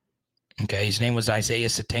 Okay. His name was Isaiah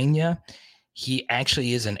Satania. He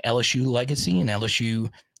actually is an LSU legacy, and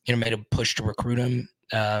LSU, made a push to recruit him.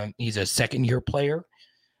 He's a second-year player.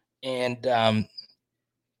 And I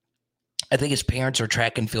think his parents are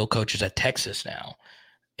track and field coaches at Texas now.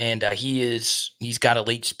 And he's got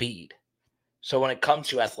elite speed. So when it comes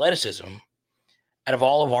to athleticism, out of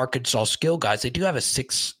all of Arkansas skill guys, they do have a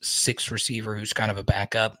 6'6" receiver who's kind of a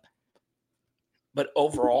backup. But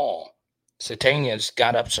overall, Satania's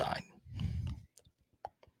got upside.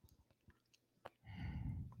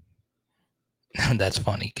 That's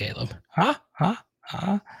funny, Caleb. Huh?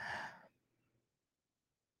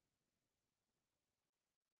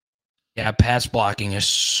 Yeah, pass blocking is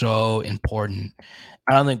so important.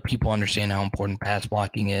 I don't think people understand how important pass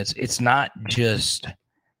blocking is. It's not just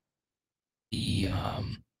the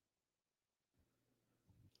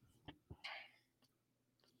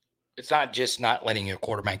it's not just not letting your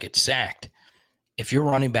quarterback get sacked. If your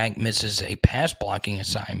running back misses a pass blocking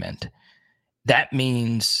assignment, that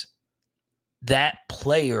means that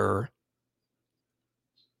player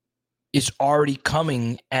is already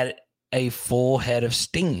coming at a full head of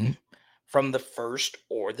steam from the first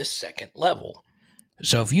or the second level.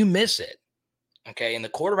 So if you miss it, okay, and the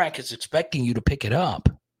quarterback is expecting you to pick it up,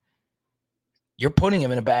 you're putting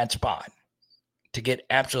him in a bad spot to get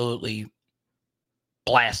absolutely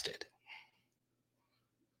blasted.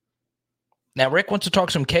 Now, Rick wants to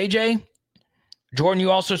talk some KJ. Jordan,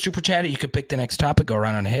 you also super chatted. You could pick the next topic, go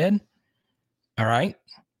right on ahead. All right.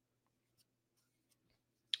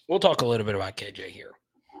 We'll talk a little bit about KJ here.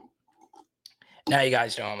 Now you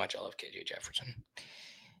guys know how much I love KJ Jefferson.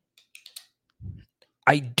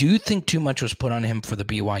 I do think too much was put on him for the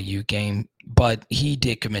BYU game, but he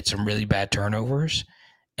did commit some really bad turnovers.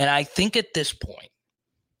 And I think at this point,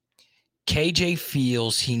 KJ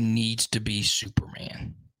feels he needs to be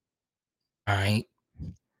Superman. All right.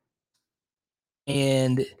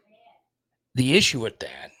 And the issue with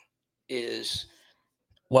that is,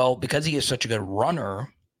 well, because he is such a good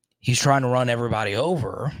runner, he's trying to run everybody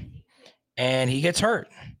over and he gets hurt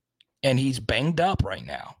and he's banged up right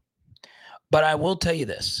now. But I will tell you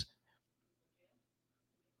this.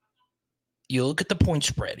 You look at the point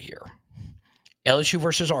spread here. LSU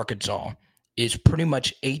versus Arkansas is pretty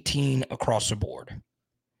much 18 across the board.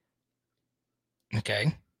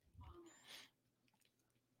 Okay.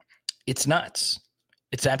 It's nuts.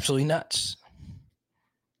 It's absolutely nuts.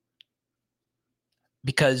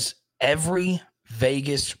 Because every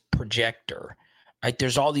Vegas projector, right?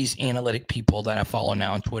 There's all these analytic people that I follow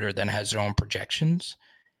now on Twitter that has their own projections.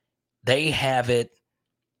 They have it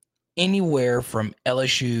anywhere from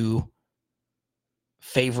LSU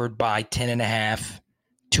favored by 10.5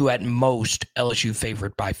 to at most LSU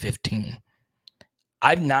favored by 15.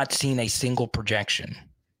 I've not seen a single projection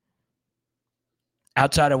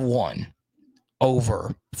outside of one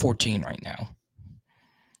over 14 right now,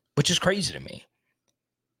 which is crazy to me.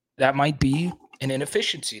 That might be an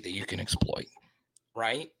inefficiency that you can exploit,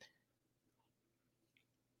 right?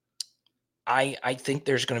 I think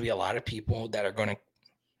there's going to be a lot of people that are going to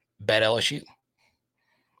bet LSU.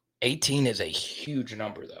 18 is a huge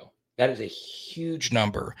number, though. That is a huge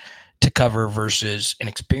number to cover versus an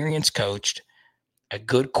experienced coach, a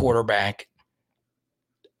good quarterback,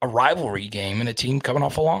 a rivalry game, and a team coming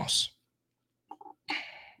off a loss.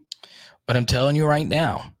 But I'm telling you right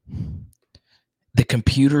now, the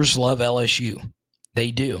computers love LSU.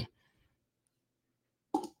 They do.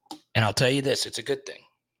 And I'll tell you this, it's a good thing.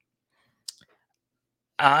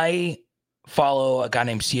 I follow a guy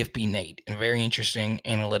named CFB Nate, a very interesting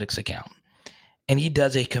analytics account. And he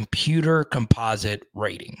does a computer composite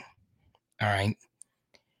rating. All right.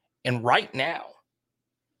 And right now,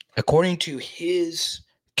 according to his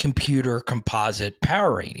computer composite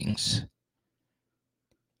power ratings,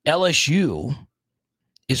 LSU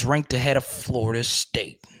is ranked ahead of Florida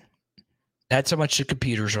State. That's how much the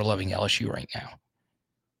computers are loving LSU right now.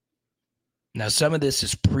 Now, some of this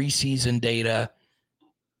is preseason data.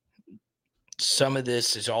 Some of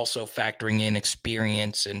this is also factoring in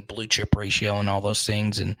experience and blue chip ratio and all those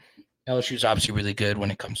things. And LSU is obviously really good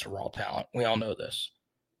when it comes to raw talent. We all know this.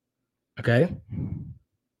 Okay?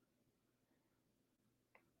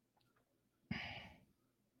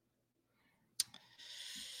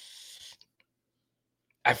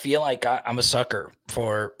 I feel like I'm a sucker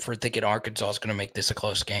for thinking Arkansas is going to make this a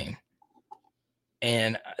close game.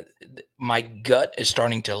 And my gut is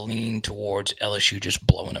starting to lean towards LSU just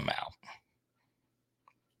blowing them out.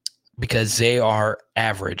 Because they are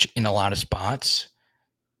average in a lot of spots.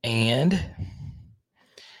 And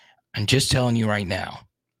I'm just telling you right now,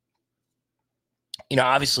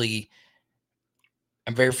 obviously,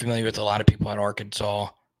 I'm very familiar with a lot of people at Arkansas.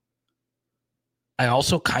 I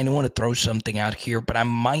also kind of want to throw something out here, but I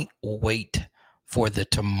might wait for the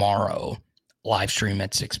tomorrow live stream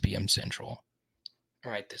at 6 p.m. Central.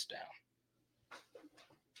 I'll write this down.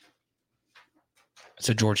 It's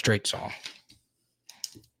a George Strait song.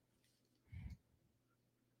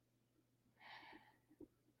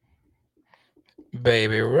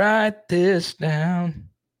 Baby, write this down.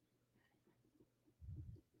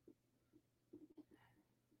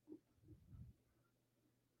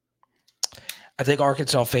 I think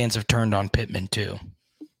Arkansas fans have turned on Pittman too.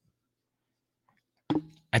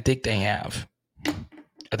 I think they have.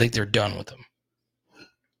 I think they're done with him.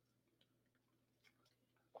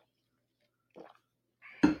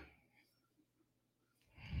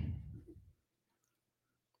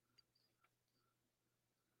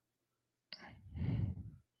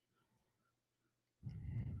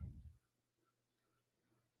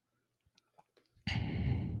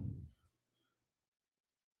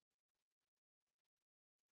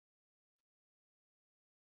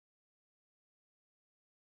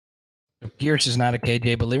 Pierce is not a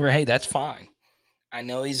KJ believer. Hey, that's fine. I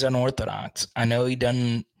know he's unorthodox. I know he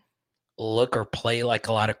doesn't look or play like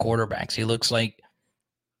a lot of quarterbacks. He looks like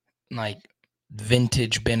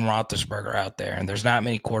vintage Ben Roethlisberger out there, and there's not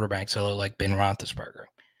many quarterbacks that look like Ben Roethlisberger.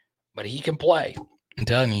 But he can play. I'm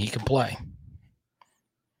telling you, he can play.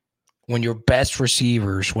 When your best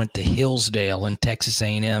receivers went to Hillsdale and Texas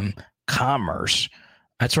A&M Commerce,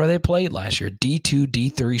 that's where they played last year. D2,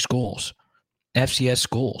 D3 schools, FCS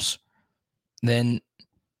schools. Then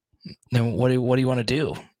what do you want to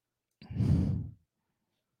do?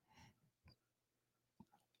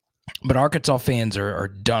 But Arkansas fans are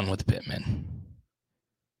done with Pittman.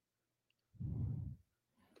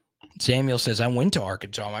 Samuel says, I went to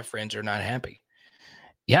Arkansas. My friends are not happy.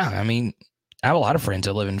 Yeah, I mean, I have a lot of friends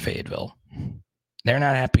that live in Fayetteville. They're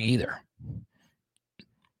not happy either.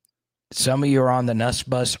 Some of you are on the Nuss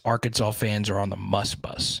bus. Arkansas fans are on the Must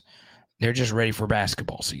bus. They're just ready for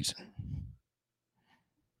basketball season.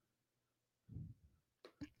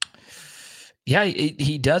 Yeah,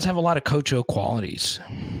 he does have a lot of Coach O qualities.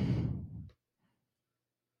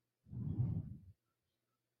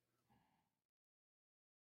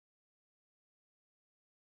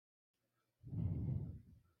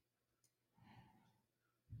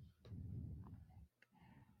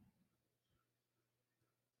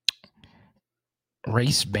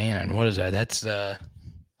 Race Bannon, what is that? That's the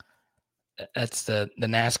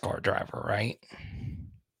NASCAR driver, right?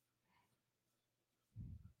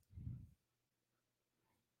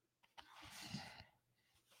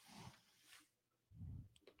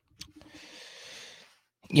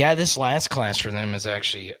 Yeah, this last class for them is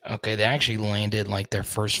actually okay. They actually landed like their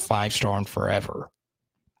first 5-star in forever,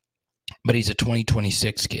 but he's a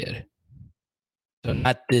 2026 kid. So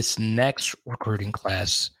not this next recruiting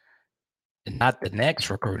class, not the next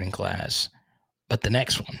recruiting class, but the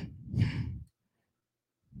next one.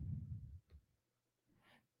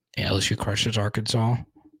 Yeah, LSU crushes Arkansas.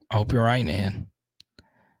 I hope you're right, man.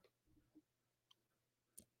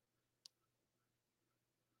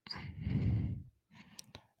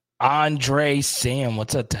 Andre Sam,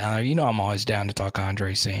 what's up, Tyler? You know I'm always down to talk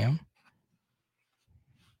Andre Sam.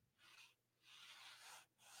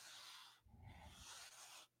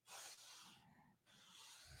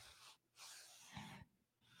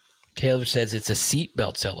 Caleb says it's a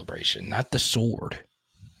seatbelt celebration, not the sword.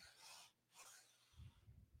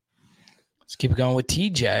 Let's keep going with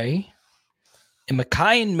TJ. And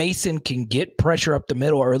Mackay and Mason can get pressure up the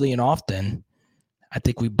middle early and often. I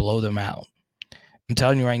think we blow them out. I'm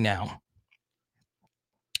telling you right now,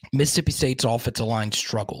 Mississippi State's offensive line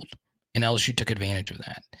struggled, and LSU took advantage of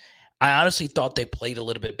that. I honestly thought they played a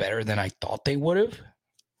little bit better than I thought they would have,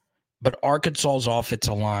 but Arkansas's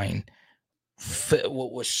offensive line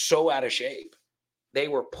was so out of shape. They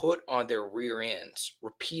were put on their rear ends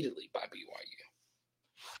repeatedly by BYU.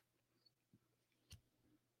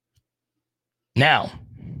 Now,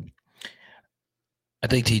 I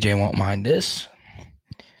think TJ won't mind this.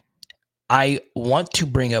 I want to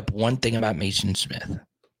bring up one thing about Mason Smith.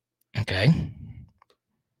 Okay.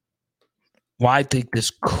 Why I think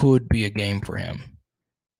this could be a game for him.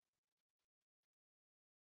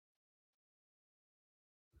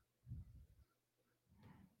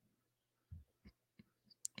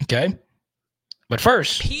 Okay. But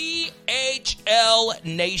first, PHL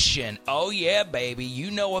Nation. Oh, yeah, baby.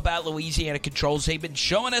 You know about Louisiana Controls. They've been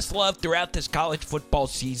showing us love throughout this college football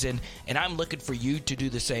season, and I'm looking for you to do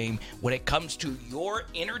the same when it comes to your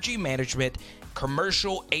energy management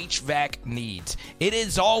commercial HVAC needs. It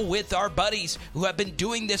is all with our buddies who have been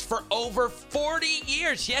doing this for over 40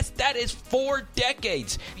 years. Yes, that is 4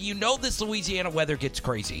 decades. You know this Louisiana weather gets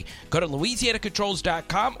crazy. Go to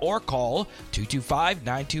louisianacontrols.com or call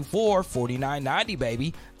 225-924-4990,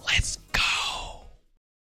 baby. Let's go.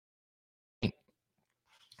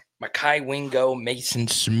 Mackay Wingo, Mason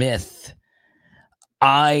Smith.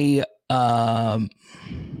 I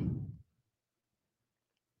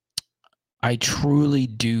truly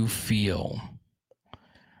do feel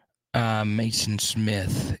Mason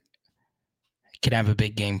Smith can have a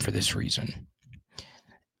big game for this reason.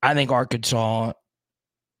 I think Arkansas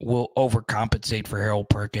will overcompensate for Harold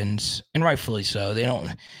Perkins, and rightfully so. They don't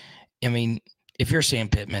 – I mean, if you're Sam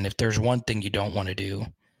Pittman, if there's one thing you don't want to do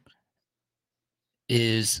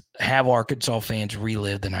is have Arkansas fans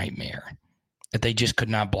relive the nightmare that they just could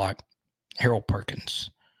not block Harold Perkins.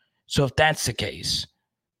 So if that's the case,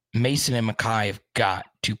 Mason and Mackay have got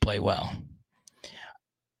to play well.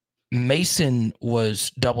 Mason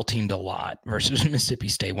was double teamed a lot versus Mississippi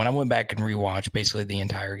State. When I went back and rewatched basically the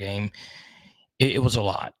entire game, it was a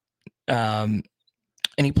lot. And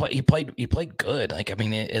he played good. Like, I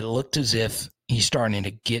mean, it looked as if he's starting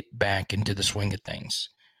to get back into the swing of things.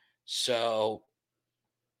 So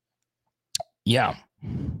Yeah.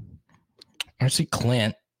 I see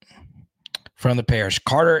Clint from the parish.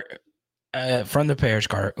 Carter from the parish,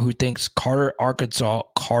 Carter, who thinks Arkansas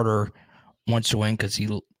Carter wants to win because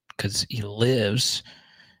he lives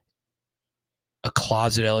a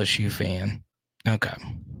closet LSU fan. Okay.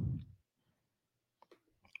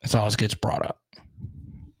 That's always gets brought up.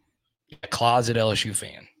 A closet LSU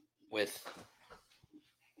fan with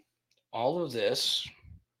all of this,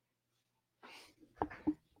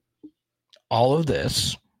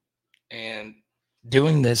 and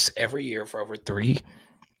doing this every year for over 3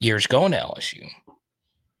 years going to LSU.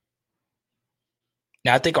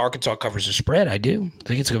 Now, I think Arkansas covers the spread. I do. I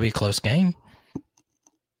think it's going to be a close game.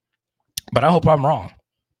 But I hope I'm wrong.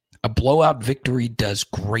 A blowout victory does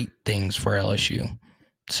great things for LSU.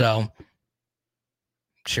 So,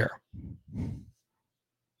 sure.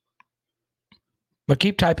 But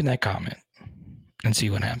keep typing that comment and see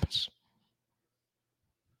what happens.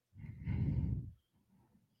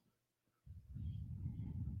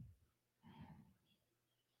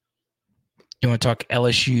 You want to talk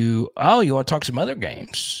LSU? Oh, you want to talk some other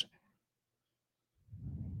games?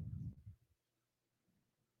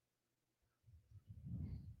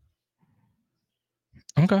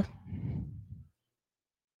 Okay.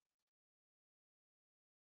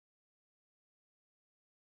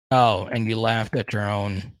 Oh, and you laughed at your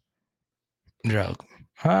own joke.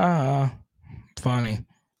 Funny.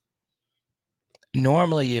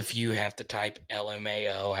 Normally, if you have to type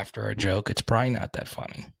LMAO after a joke, it's probably not that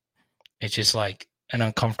funny. It's just like an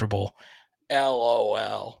uncomfortable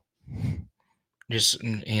LOL. Just,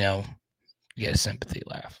 get a sympathy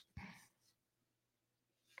laugh.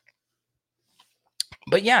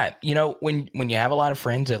 But yeah, when you have a lot of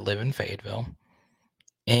friends that live in Fayetteville,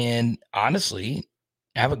 and honestly,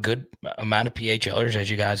 have a good amount of PHLers, as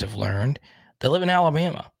you guys have learned, that live in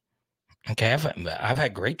Alabama. Okay, I've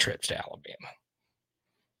had great trips to Alabama.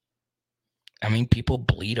 I mean, people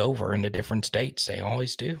bleed over into different states. They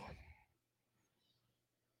always do.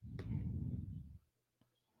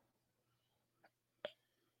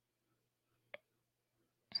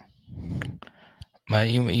 But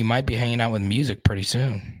you might be hanging out with music pretty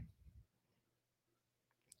soon.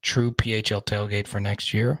 True PHL tailgate for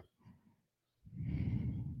next year.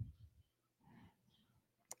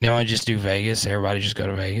 You want to just do Vegas? Everybody just go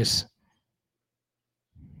to Vegas?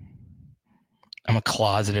 I'm a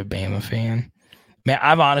closeted Bama fan. Man,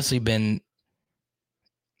 I've honestly been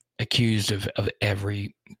accused of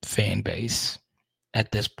every fan base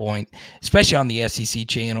at this point, especially on the SEC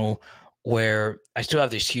channel, where I still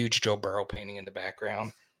have this huge Joe Burrow painting in the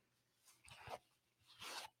background.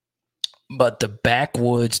 But the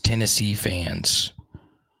backwoods Tennessee fans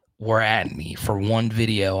were at me for one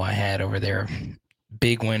video I had over there.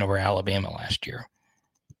 Big win over Alabama last year.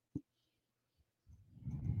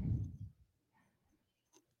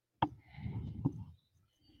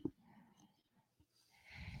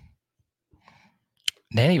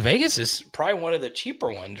 Danny, Vegas is probably one of the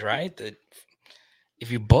cheaper ones, right? That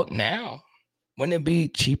if you book now, wouldn't it be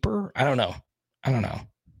cheaper? I don't know.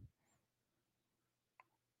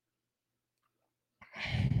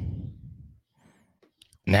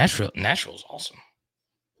 Nashville's awesome.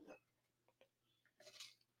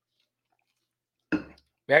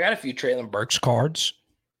 I got a few Traylon Burks cards.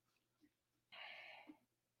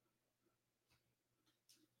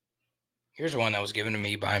 Here's one that was given to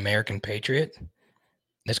me by American Patriot.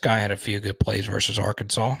 This guy had a few good plays versus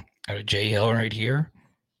Arkansas. Got a J Hill right here.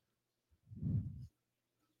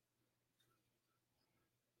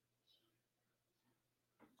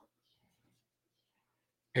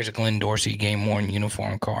 Here's a Glenn Dorsey game-worn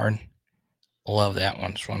uniform card. Love that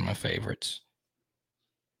one. It's one of my favorites.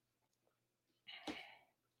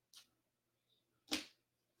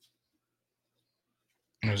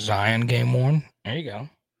 A Zion game-worn. There you go.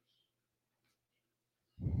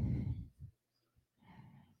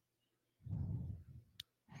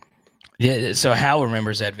 Yeah, so Hal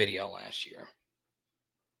remembers that video last year.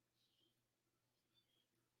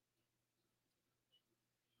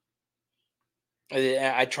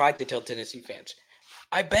 I tried to tell Tennessee fans,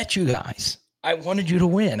 I bet you guys, I wanted you to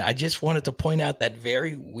win. I just wanted to point out that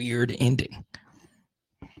very weird ending.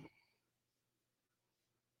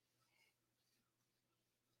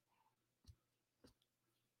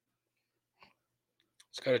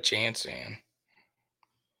 It's got a chance, man.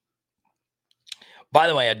 By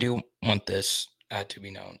the way, I do want this to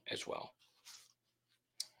be known as well.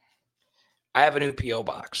 I have a new P.O.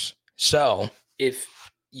 box. So if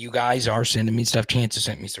you guys are sending me stuff, Chance has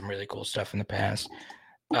sent me some really cool stuff in the past.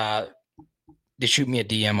 Just shoot me a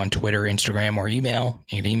DM on Twitter, Instagram, or email.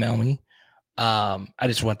 You can email me. I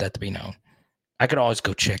just want that to be known. I could always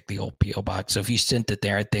go check the old P.O. box. So if you sent it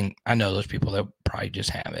there, I know those people that probably just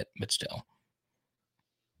have it, but still.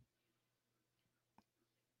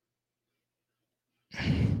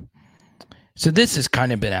 So this has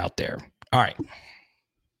kind of been out there. All right.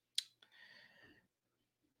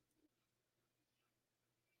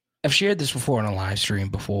 I've shared this before on a live stream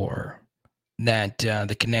before, that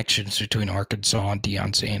the connections between Arkansas and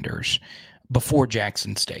Deion Sanders before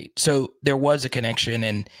Jackson State. So there was a connection,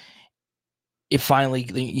 and it finally,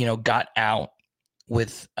 got out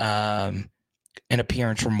with an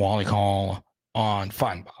appearance from Wally Hall on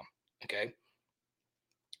Feinbaum. Okay.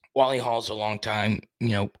 Wally Hall's a longtime,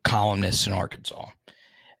 columnist in Arkansas.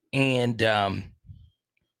 And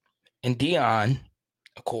Deion,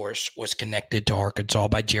 of course, was connected to Arkansas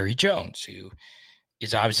by Jerry Jones, who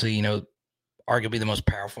is obviously, arguably the most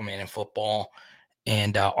powerful man in football.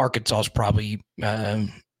 And Arkansas is probably,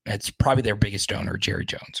 it's probably their biggest donor, Jerry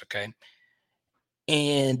Jones. Okay.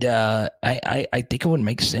 And I think it would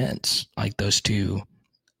make sense, like those two.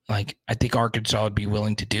 Like, I think Arkansas would be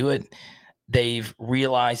willing to do it. They've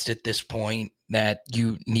realized at this point that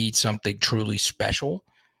you need something truly special.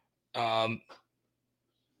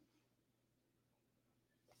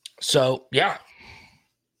 So, yeah.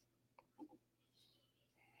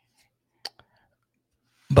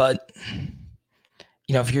 But,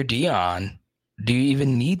 if you're Deion, do you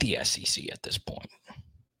even need the SEC at this point?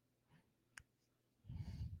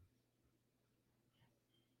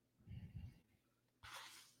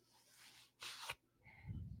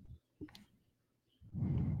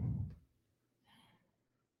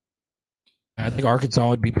 I think Arkansas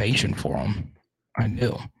would be patient for him. I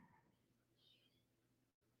do.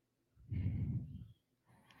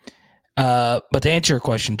 But to answer your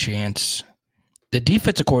question, Chance, the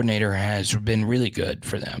defensive coordinator has been really good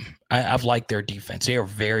for them. I've liked their defense. They are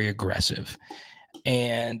very aggressive.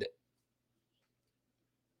 And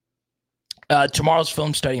tomorrow's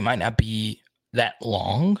film study might not be that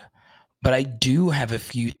long, but I do have a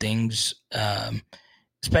few things,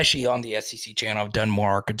 especially on the SEC channel. I've done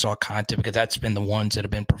more Arkansas content because that's been the ones that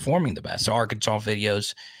have been performing the best. So Arkansas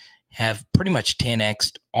videos have pretty much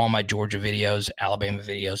 10x'd all my Georgia videos, Alabama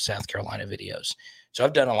videos, South Carolina videos. So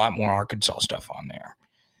I've done a lot more Arkansas stuff on there.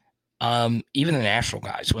 Even the national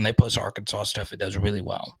guys, when they post Arkansas stuff, it does really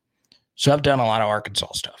well. So I've done a lot of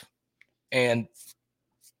Arkansas stuff. And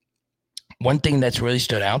one thing that's really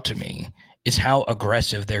stood out to me is how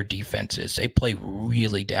aggressive their defense is. They play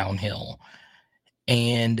really downhill.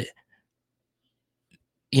 And,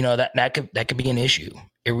 that could be an issue.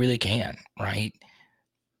 It really can, right?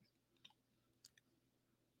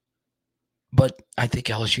 But I think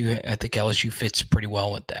LSU fits pretty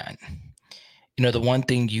well with that. The one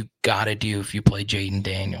thing you got to do if you play Jaden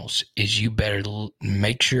Daniels is you better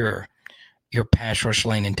make sure your pass rush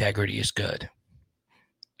lane integrity is good.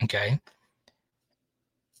 Okay?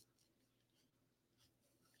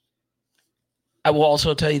 I will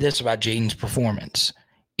also tell you this about Jaden's performance.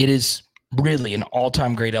 It is really an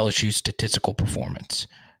all-time great LSU statistical performance.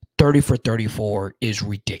 30 for 34 is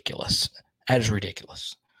ridiculous. That is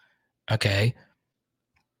ridiculous. Okay?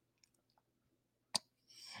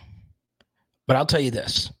 But I'll tell you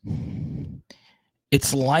this.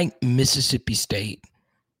 It's like Mississippi State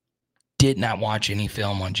did not watch any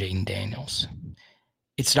film on Jaden Daniels.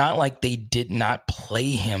 It's not like they did not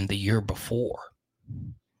play him the year before.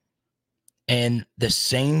 And the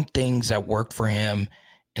same things that worked for him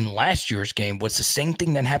in last year's game was the same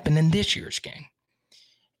thing that happened in this year's game.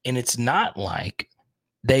 And it's not like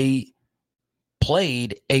they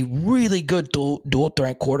played a really good dual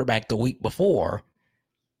threat quarterback the week before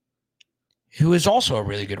who is also a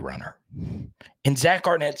really good runner. And Zach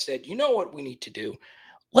Arnett said, you know what we need to do?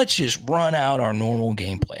 Let's just run out our normal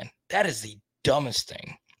game plan. That is the dumbest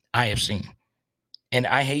thing I have seen. And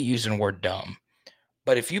I hate using the word dumb.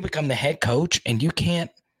 But if you become the head coach and you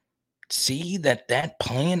can't see that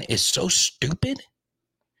plan is so stupid,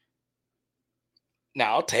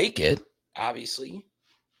 now I'll take it, obviously.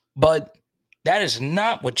 But that is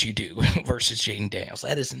not what you do versus Jaden Daniels.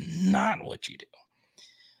 That is not what you do.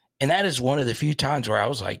 And that is one of the few times where I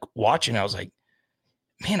was like watching, I was like,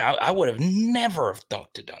 man, I would have never have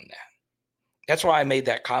thought to done that. That's why I made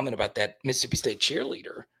that comment about that Mississippi State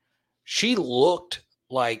cheerleader. She looked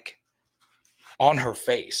like on her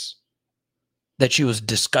face that she was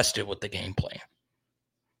disgusted with the game plan.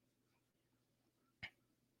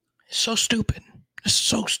 It's so stupid. It's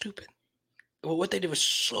so stupid. Well, what they did was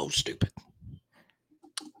so stupid.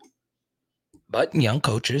 But young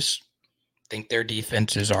coaches think their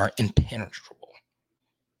defenses are impenetrable.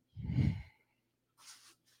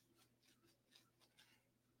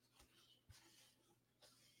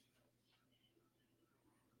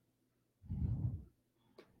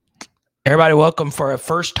 Everybody, welcome for a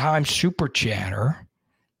first-time super chatter.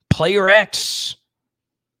 Player X.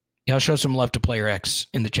 Y'all show some love to Player X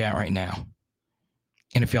in the chat right now.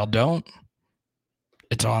 And if y'all don't,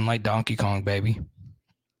 it's on like Donkey Kong, baby.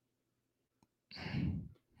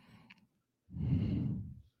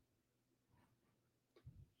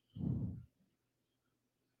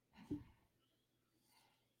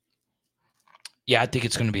 Yeah, I think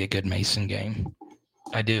it's going to be a good Mason game.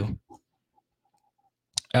 I do.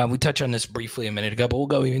 We touched on this briefly a minute ago, but we'll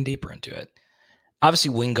go even deeper into it.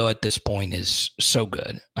 Obviously, Wingo at this point is so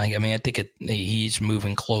good. I think he's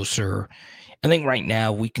moving closer. I think right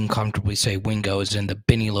now we can comfortably say Wingo is in the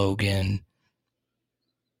Benny Logan,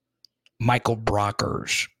 Michael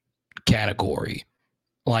Brockers category.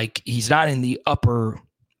 Like, he's not in the upper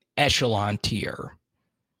echelon tier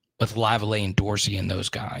with Lavallee and Dorsey and those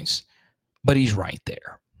guys, but he's right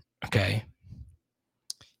there. Okay.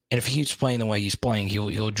 And if he keeps playing the way he's playing,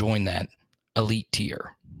 he'll join that elite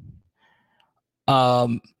tier. But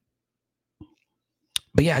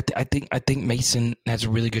yeah, I think Mason has a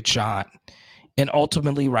really good shot. And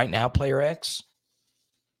ultimately, right now, Player X,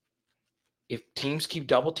 if teams keep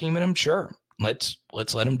double teaming him, sure, let's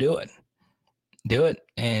let him do it. Do it.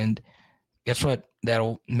 And guess what?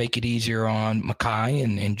 That'll make it easier on Mackay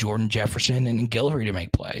and Jordan Jefferson and Guillory to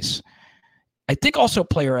make plays. I think also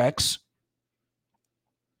Player X,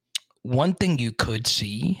 one thing you could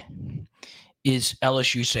see is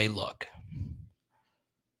LSU say, look,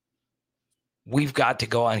 we've got to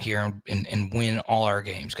go out here and win all our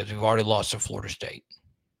games because we've already lost to Florida State.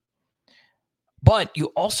 But you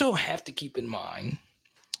also have to keep in mind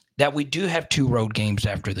that we do have 2 road games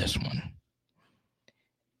after this one.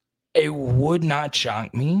 It would not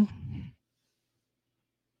shock me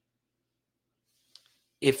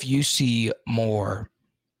if you see more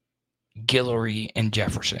Guillory and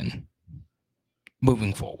Jefferson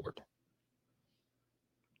moving forward.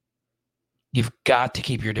 You've got to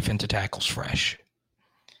keep your defensive tackles fresh.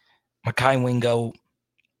 Mackay Wingo,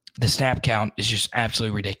 the snap count is just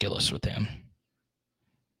absolutely ridiculous with him.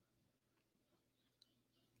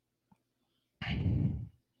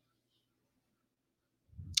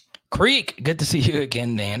 Creek, good to see you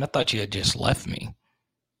again, Dan. I thought you had just left me.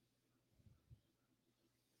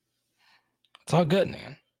 It's all good,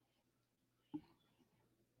 man.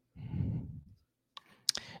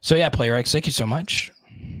 So yeah, Player X, thank you so much.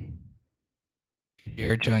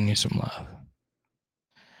 You're showing you some love.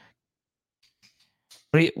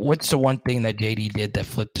 What's the one thing that JD did that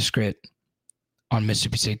flipped the script on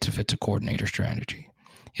Mississippi State's defensive coordinator strategy?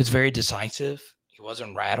 He was very decisive. He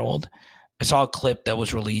wasn't rattled. I saw a clip that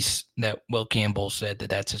was released that Will Campbell said that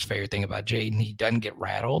that's his favorite thing about Jaden. He doesn't get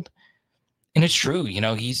rattled. And it's true. You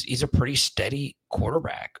know, he's a pretty steady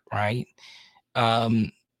quarterback, right?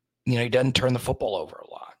 He doesn't turn the football over a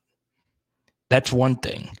lot. That's one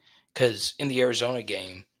thing. Because in the Arizona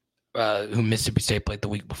game, who Mississippi State played the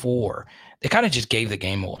week before, they kind of just gave the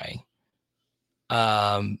game away.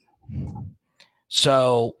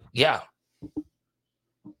 So, yeah.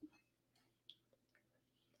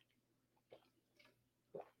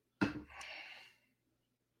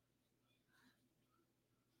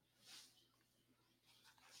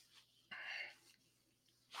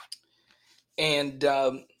 And,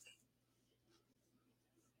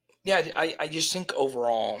 I just think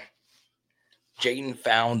overall, Jaden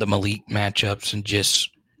found the Malik matchups and just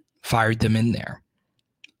fired them in there.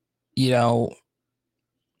 You know,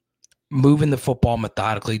 moving the football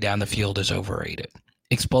methodically down the field is overrated.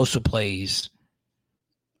 Explosive plays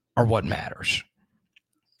are what matters.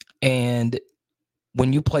 And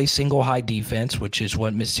when you play single high defense, which is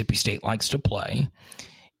what Mississippi State likes to play,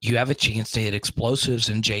 you have a chance to hit explosives,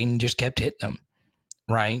 and Jaden just kept hitting them,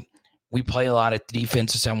 right? We play a lot of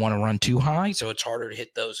defenses that want to run too high, so it's harder to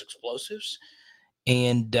hit those explosives.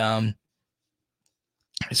 And it's going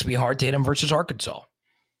to be hard to hit them versus Arkansas.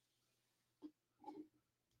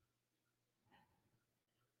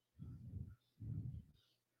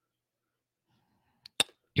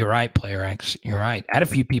 You're right, Player X. You're right. I had a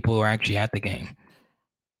few people who are actually at the game.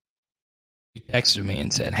 He texted me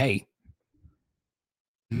and said, hey,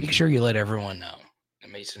 make sure you let everyone know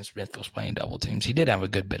that Mason Smith was playing double teams. He did have a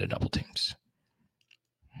good bit of double teams.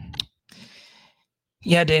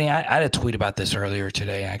 Yeah, Danny, I had a tweet about this earlier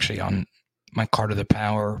today, actually, on my Carter the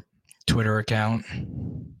Power Twitter account.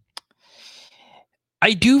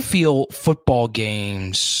 I do feel football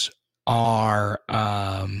games are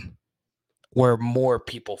where more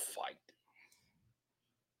people fight.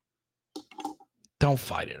 Don't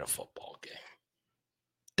fight at a football game.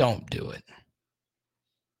 Don't do it.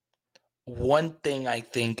 One thing I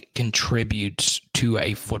think contributes to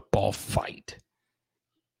a football fight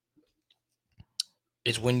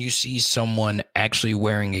is when you see someone actually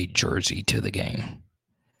wearing a jersey to the game.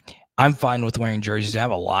 I'm fine with wearing jerseys. I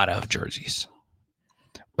have a lot of jerseys.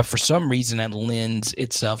 But for some reason, it lends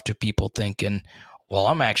itself to people thinking, well,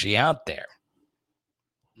 I'm actually out there.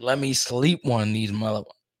 Let me sleep one of these mother.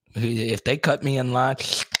 If they cut me in line,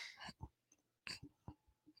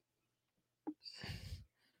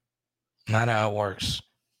 not how it works.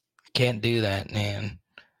 Can't do that, man.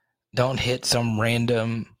 Don't hit some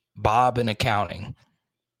random Bob in accounting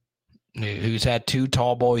who's had 2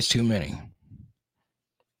 tall boys too many.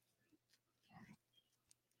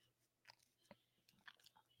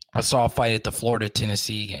 I saw a fight at the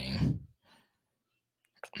Florida-Tennessee game.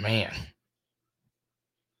 Man.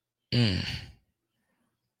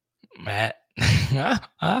 Matt.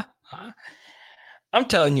 I'm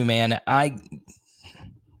telling you, man, I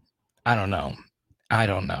don't know.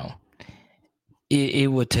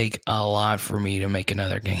 It would take a lot for me to make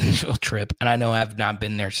another Gainesville trip. And I know I've not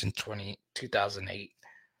been there since 2008.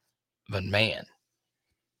 But man.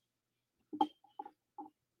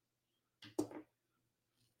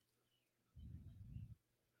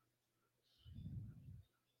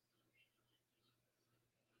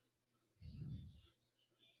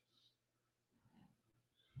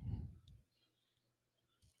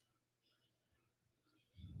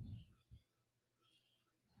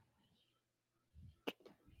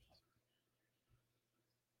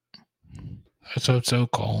 So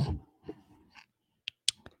cool.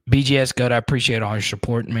 BGS Goat, I appreciate all your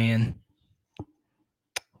support, man.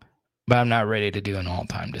 But I'm not ready to do an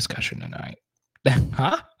all-time discussion tonight.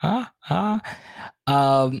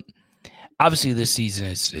 Obviously, this season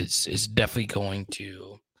is definitely going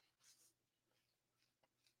to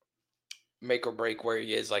make or break where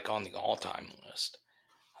he is, like on the all-time list.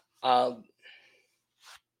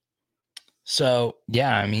 So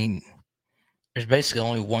yeah, I mean, there's basically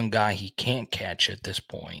only one guy he can't catch at this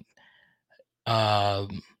point. But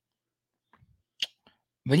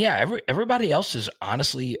yeah, everybody else is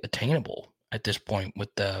honestly attainable at this point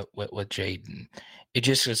with Jaden. It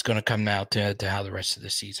just is going to come down to how the rest of the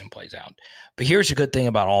season plays out. But here's a good thing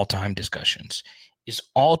about all-time discussions is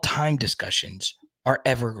all-time discussions are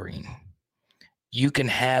evergreen. You can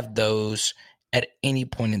have those at any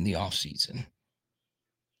point in the offseason.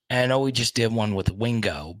 And I know we just did one with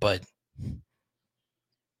Wingo, but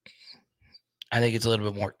I think it's a little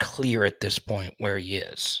bit more clear at this point where he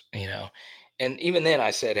is, you know. And even then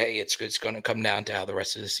I said, hey, it's going to come down to how the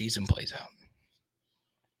rest of the season plays out.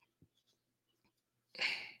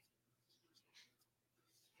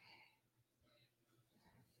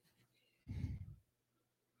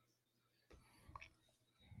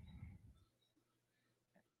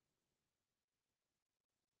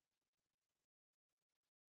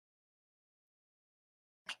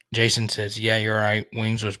 Jason says, yeah, you're right.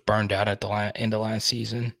 Wings was burned out at the end of last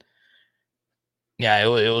season. Yeah,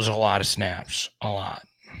 it was a lot of snaps. A lot.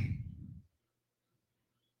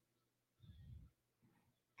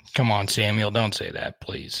 Come on, Samuel. Don't say that,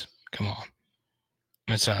 please. Come on.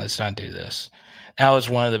 Let's not do this. That was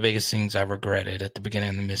one of the biggest things I regretted at the beginning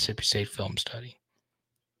of the Mississippi State film study.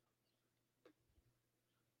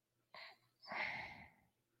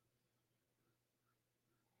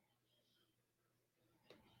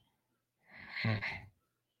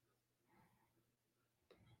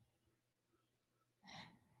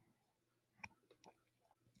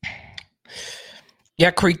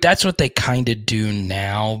 Yeah, Creek, that's what they kind of do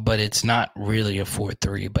now, but it's not really a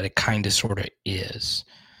 4-3, but it kind of sort of is.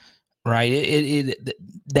 Right?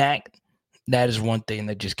 That is one thing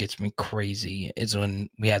that just gets me crazy is when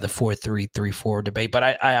we have the 4-3, 3-4 debate. But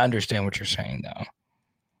I understand what you're saying, though.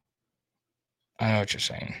 I know what you're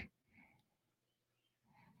saying.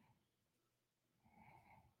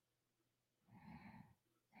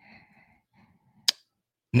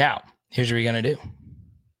 Now, here's what you're going to do.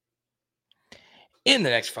 In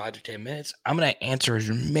the next 5 to 10 minutes, I'm going to answer as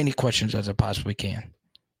many questions as I possibly can.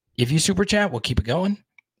 If you super chat, we'll keep it going.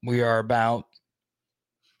 We are about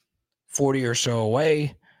 40 or so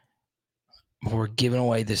away. We're giving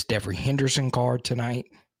away this Devery Henderson card tonight.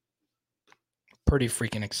 Pretty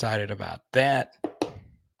freaking excited about that.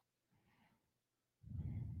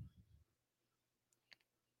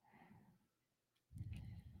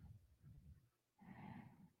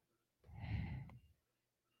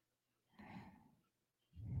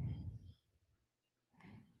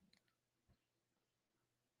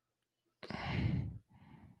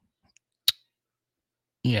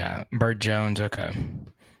 Yeah, Burt Jones. Okay.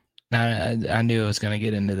 I knew I was going to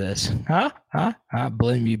get into this. I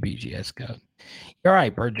blame you, BGS Code. You're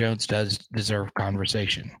right. Burt Jones does deserve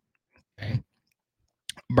conversation. Okay.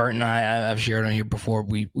 Burt and I've shared on here before.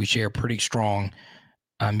 We share pretty strong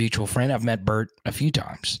a mutual friend. I've met Bert a few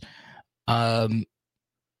times. No,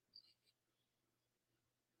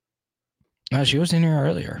 she was in here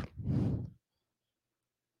earlier.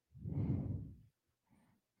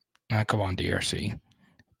 Come on, DRC.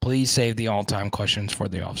 Please save the all-time questions for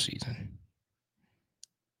the offseason.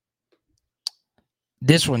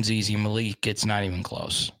 This one's easy, Malik. It's not even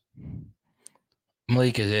close.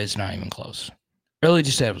 Malik is not even close. Early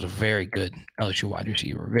just said it was a very good LSU wide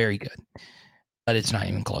receiver. Very good. But it's not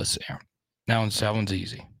even close there. That one's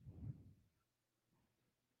easy.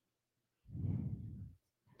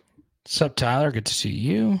 What's up, Tyler? Good to see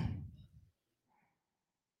you.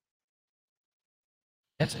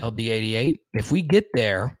 That's LD88. If we get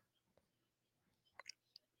there,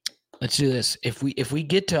 let's do this. If we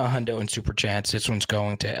get to a hundo in super chats, this one's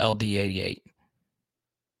going to LD88.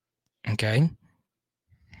 Okay.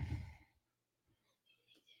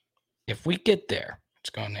 If we get there, it's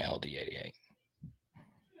going to LD88.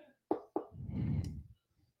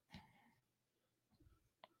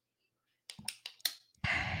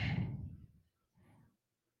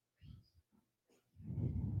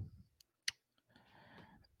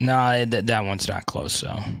 No, that one's not close.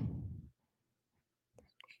 So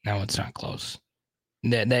that one's not close.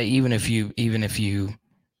 That even if you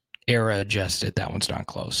era adjust it, that one's not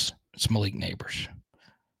close. It's Malik Neighbors.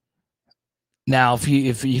 Now, if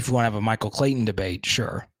you want to have a Michael Clayton debate,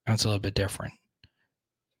 sure, that's a little bit different.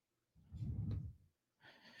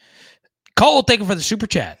 Cole, thank you for the super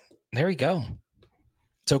chat. There you go.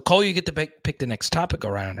 So, Cole, you get to pick the next topic. Go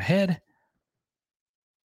right on ahead.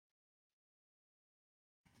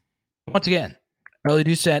 Once again, Early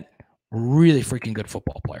Doucette, really freaking good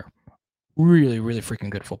football player. Really, really freaking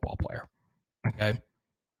good football player. Okay?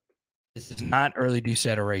 This is not Early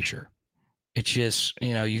Doucette erasure. It's just,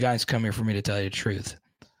 you guys come here for me to tell you the truth.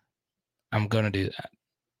 I'm going to do that.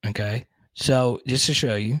 Okay? So, just to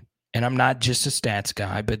show you, and I'm not just a stats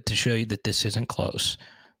guy, but to show you that this isn't close.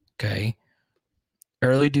 Okay?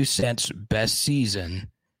 Early Doucette's best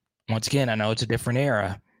season, once again, I know it's a different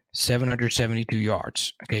era, 772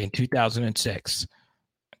 yards, okay, in 2006,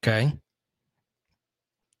 okay?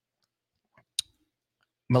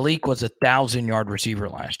 Malik was a 1,000-yard receiver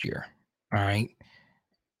last year, all right?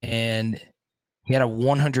 And he had a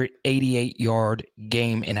 188-yard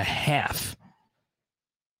game and a half.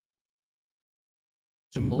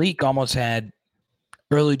 So Malik almost had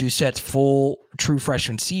Early Doucette's full true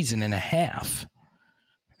freshman season and a half,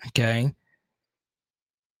 okay?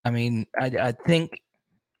 I mean, I think,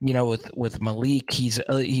 with Malik, he's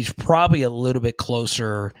probably a little bit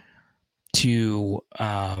closer to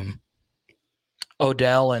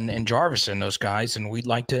Odell and Jarvis and those guys, and we'd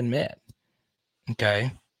like to admit.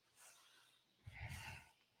 Okay.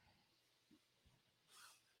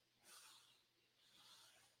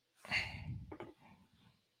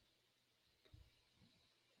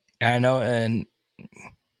 I know, and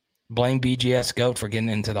blame BGS GOAT for getting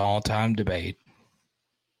into the all-time debate.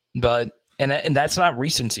 But and that's not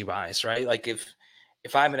recency bias, right? Like if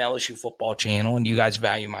I have an LSU football channel and you guys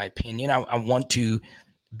value my opinion, I want to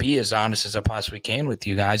be as honest as I possibly can with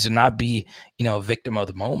you guys and not be, a victim of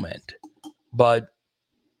the moment. But,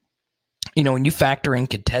 when you factor in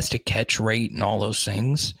contested catch rate and all those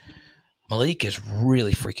things, Malik is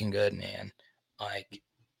really freaking good, man. Like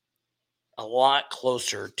a lot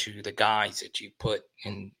closer to the guys that you put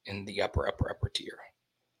in the upper tier.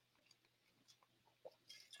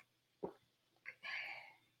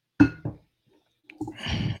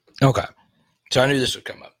 Okay. So I knew this would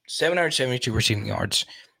come up. 772 receiving yards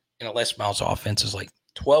in a Les Miles offense is like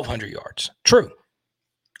 1,200 yards. True.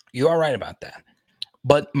 You are right about that.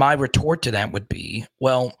 But my retort to that would be,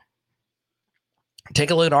 well,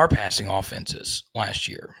 take a look at our passing offenses last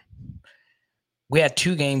year. We had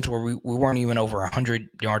 2 games where we weren't even over 100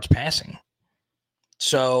 yards passing.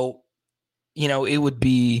 So, it would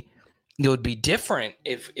be different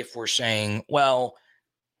if we're saying, well,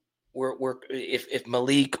 if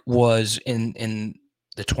Malik was in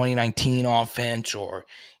the 2019 offense or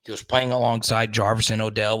he was playing alongside Jarvis and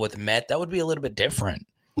Odell with Met, that would be a little bit different.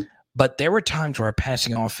 But there were times where our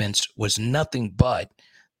passing offense was nothing but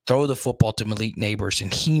throw the football to Malik Neighbors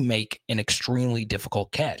and he make an extremely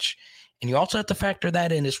difficult catch. And you also have to factor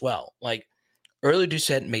that in as well. Like Early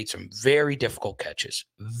Doucette made some very difficult catches,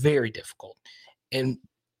 very difficult. And,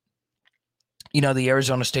 the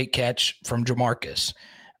Arizona State catch from Jamarcus,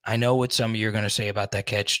 I know what some of you are going to say about that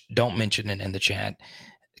catch. Don't mention it in the chat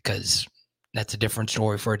because that's a different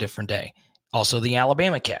story for a different day. Also, the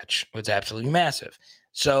Alabama catch was absolutely massive.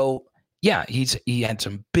 So, yeah, he had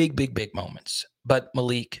some big moments. But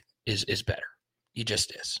Malik is better. He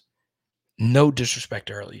just is. No disrespect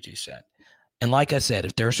to Early Doucette. And like I said,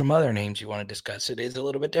 if there are some other names you want to discuss, it is a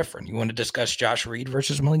little bit different. You want to discuss Josh Reed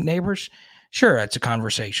versus Malik Neighbors? Sure, that's a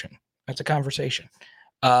conversation.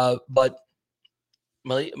 But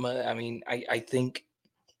Malik, I mean, I think,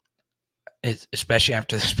 especially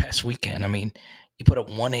after this past weekend, I mean, you put up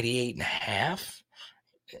 188.5.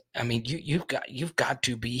 I mean, you've got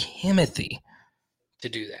to be himothy to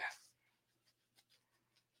do that.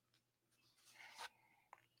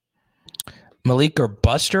 Malik or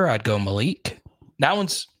Buster? I'd go Malik. That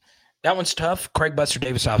one's tough. Craig Buster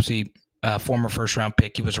Davis, obviously, former first round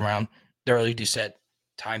pick. He was around the early Doucette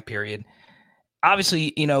time period.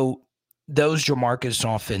 Obviously, those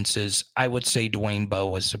Jamarcus offenses, I would say Dwayne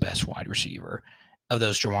Bowe was the best wide receiver of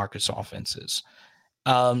those Jamarcus offenses.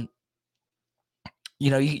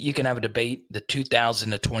 You can have a debate, the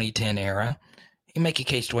 2000 to 2010 era. You make a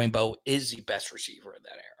case Dwayne Bowe is the best receiver of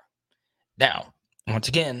that era. Now, once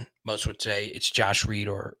again, most would say it's Josh Reed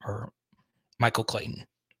or Michael Clayton.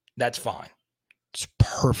 That's fine. It's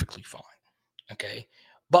perfectly fine. Okay.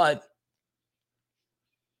 But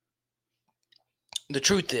the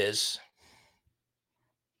truth is,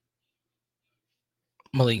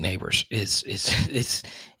 Malik Neighbors is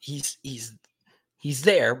he's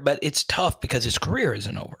there, but it's tough because his career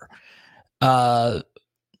isn't over. But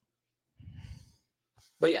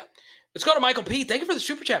yeah, let's go to Michael P. Thank you for the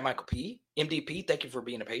super chat, Michael P. MDP, thank you for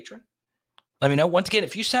being a patron. Let me know. Once again,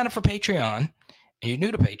 if you sign up for Patreon and you're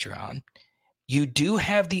new to Patreon, you do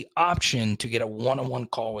have the option to get a one-on-one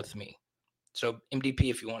call with me. So MDP,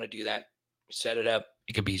 if you want to do that, set it up.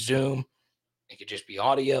 It could be Zoom. It could just be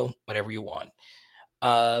audio, whatever you want.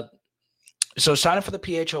 So sign up for the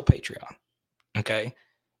PHL Patreon. Okay.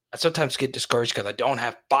 I sometimes get discouraged because I don't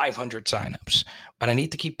have 500 signups, but I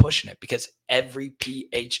need to keep pushing it because every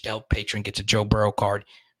PHL patron gets a Joe Burrow card,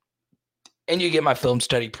 and you get my film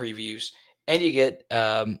study previews, and you get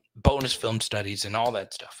bonus film studies and all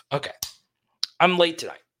that stuff. Okay. I'm late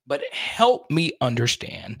tonight, but help me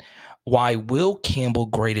understand why Will Campbell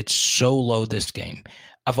graded so low this game.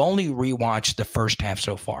 I've only rewatched the first half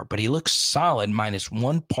so far, but he looks solid minus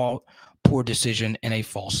one poor decision and a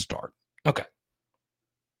false start. Okay.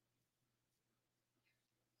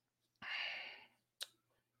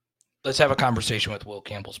 Let's have a conversation with Will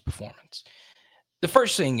Campbell's performance. The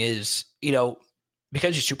first thing is,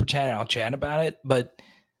 because you super chat, I'll chat about it, but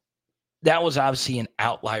that was obviously an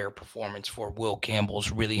outlier performance for Will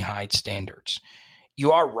Campbell's really high standards.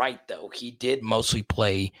 You are right, though. He did mostly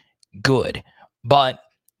play good, but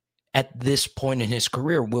at this point in his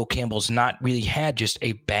career, Will Campbell's not really had just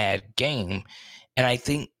a bad game. And I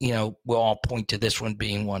think, we'll all point to this one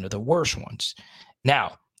being one of the worst ones.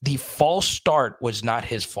 Now, the false start was not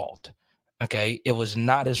his fault. Okay. It was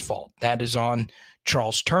not his fault. That is on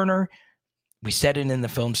Charles Turner. We said it in the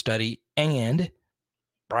film study, and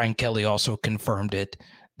Brian Kelly also confirmed it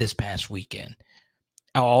this past weekend.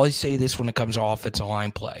 I'll always say this when it comes to offensive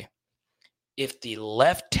line play. If the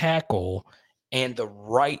left tackle and the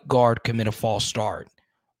right guard commit a false start,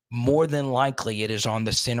 more than likely it is on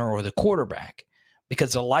the center or the quarterback,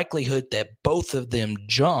 because the likelihood that both of them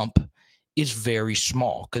jump is very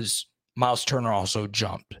small because Miles Turner also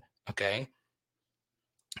jumped, okay?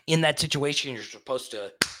 In that situation, you're supposed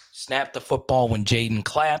to snap the football when Jaden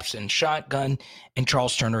claps and shotgun, and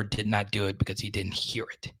Charles Turner did not do it because he didn't hear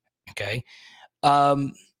it, okay? Or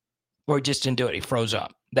he just didn't do it. He froze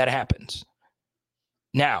up. That happens.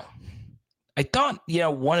 Now, I thought,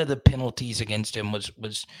 one of the penalties against him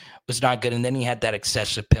was not good, and then he had that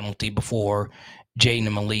excessive penalty before Jaden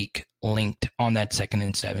and Malik linked on that 2nd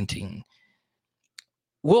and 17.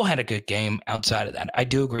 Will had a good game outside of that. I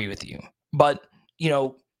do agree with you. But,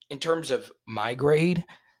 in terms of my grade,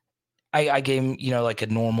 I gave him, like a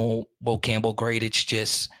normal Will Campbell grade. It's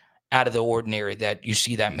just out of the ordinary that you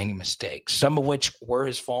see that many mistakes, some of which were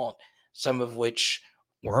his fault, some of which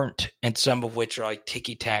weren't, and some of which are like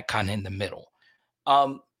ticky-tack kind of in the middle.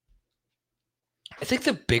 I think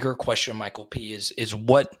the bigger question, Michael P, is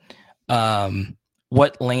what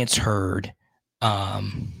Lance Hurd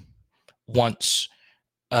wants.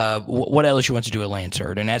 What LSU wants to do with Lance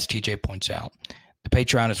Hurd, and as TJ points out, the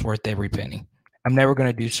Patreon is worth every penny. I'm never going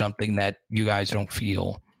to do something that you guys don't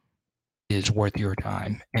feel is worth your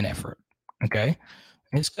time and effort. Okay,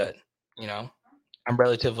 it's good. I'm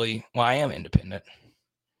I am independent.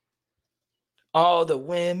 All the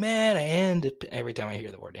women and every time I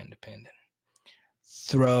hear the word independent,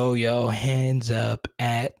 throw your hands up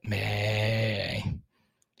at me.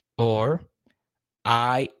 Or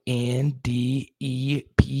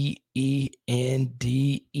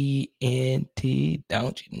INDEPENDENT.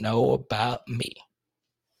 Don't you know about me?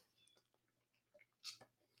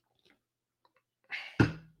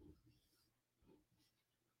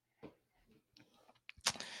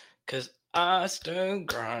 'Cause I still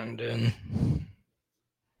grinding.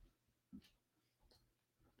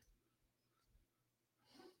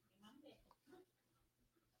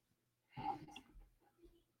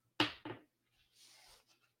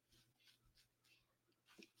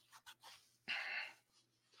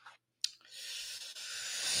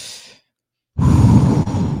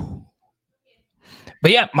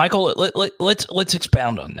 But yeah, Michael, let's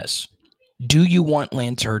expound on this. Do you want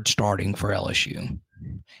Lance Hurd starting for LSU?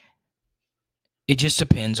 It just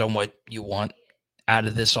depends on what you want out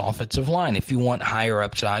of this offensive line. If you want higher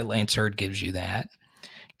upside, Lance Hurd gives you that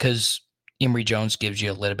because Emory Jones gives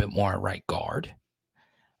you a little bit more at right guard.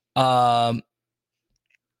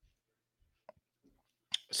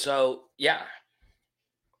 So yeah,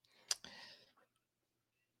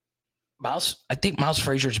 I think Miles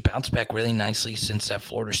Frazier's bounced back really nicely since that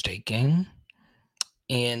Florida State game,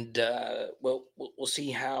 and we'll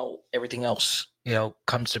see how everything else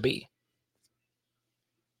comes to be.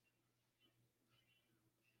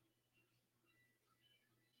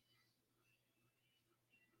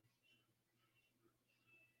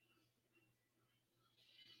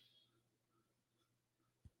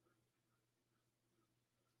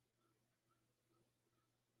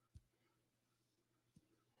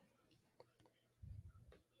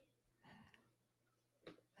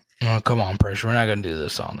 Oh, come on, Pressure. We're not going to do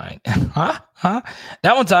this all night. Huh?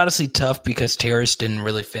 That one's honestly tough because Terrace didn't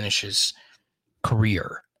really finish his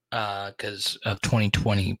career because of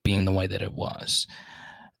 2020 being the way that it was.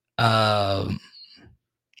 I'd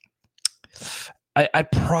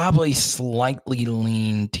probably slightly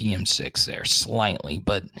lean TM6 there, slightly.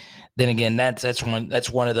 But then again, that's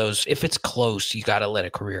one of those. If it's close, you got to let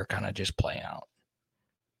a career kind of just play out.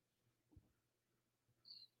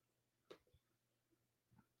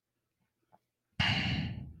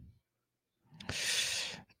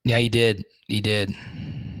 Yeah, he did. He did.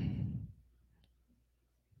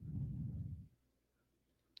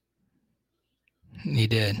 He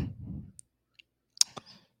did.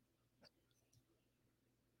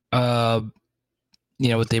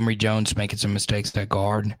 With Emory Jones making some mistakes at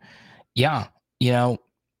guard. Yeah,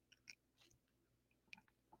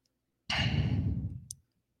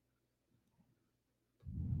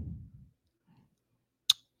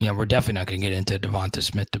 we're definitely not going to get into Devonta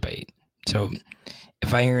Smith debate. So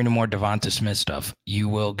if I hear any more Devonta Smith stuff, you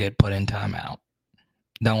will get put in timeout.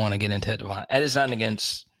 Don't want to get into Devonta. That is not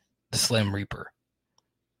against the Slim Reaper.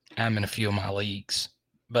 I'm in a few of my leagues.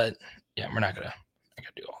 But, yeah, we're not going to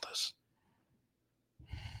do all this.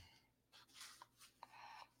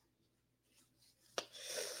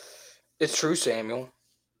 It's true, Samuel.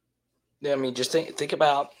 I mean, just think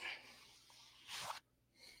about.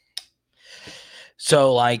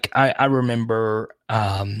 So, like, I remember,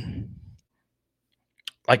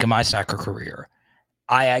 like in my soccer career,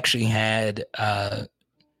 I actually had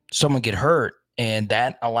someone get hurt, and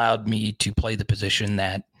that allowed me to play the position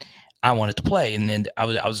that I wanted to play. And then I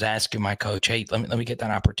was asking my coach, hey, let me get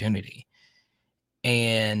that opportunity.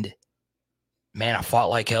 And man, I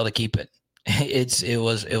fought like hell to keep it. It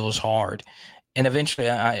was hard. And eventually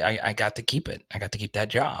I got to keep it. I got to keep that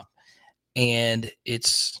job. And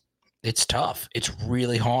it's tough. It's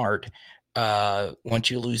really hard once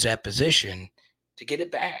you lose that position to get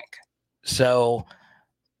it back. So,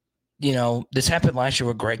 this happened last year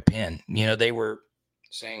with Greg Penn. They were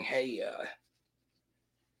saying, hey,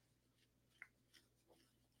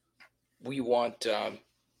 we want DeMario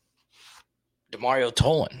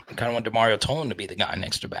Tolan. We kind of want DeMario Tolan to be the guy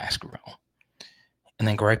next to Baskerville. And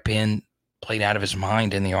then Greg Penn played out of his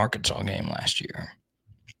mind in the Arkansas game last year.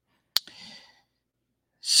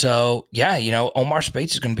 So, yeah, Omar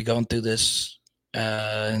Speights is going to be going through this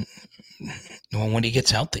when he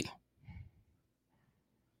gets healthy.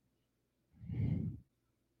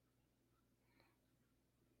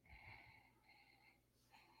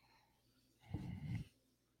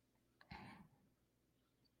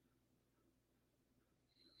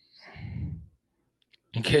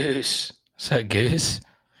 Goose. Is that Goose?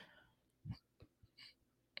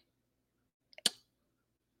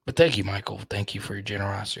 But thank you, Michael. Thank you for your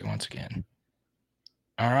generosity once again.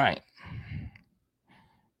 All right.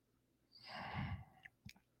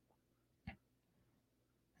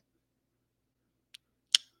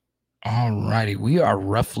 All righty. We are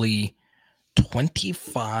roughly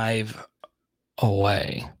 25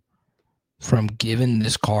 away from giving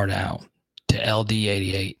this card out to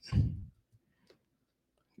LD88.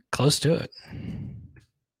 Close to it.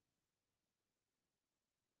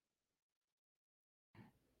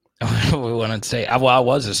 We want to say, well, I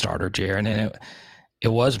was a starter, Jaron, and it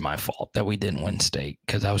was my fault that we didn't win state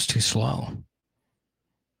because I was too slow.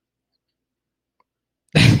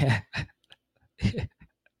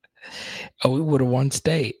 Oh, we would have won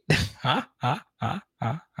state.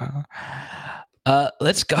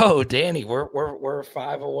 Let's go, Danny. We're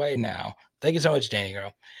 5 away now. Thank you so much, Danny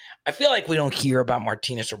girl. I feel like we don't hear about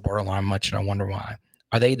Martinez or Borderline much, and I wonder why.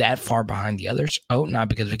 Are they that far behind the others? Oh, not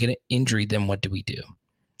because we get an injury. Then what do we do?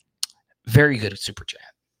 Very good at Super Chat.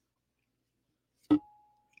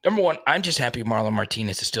 Number one, I'm just happy Marlon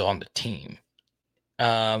Martinez is still on the team.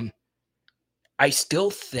 I still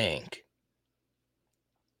think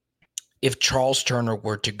if Charles Turner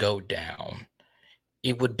were to go down,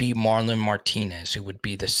 it would be Marlon Martinez who would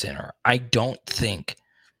be the center. I don't think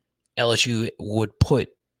LSU would put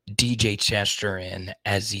DJ Chester in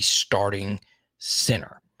as the starting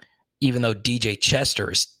center, even though DJ Chester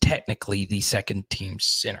is technically the second team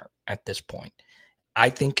center at this point. I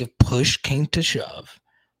think if push came to shove,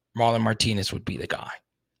 Marlon Martinez would be the guy.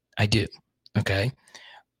 I do. Okay.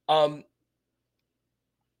 But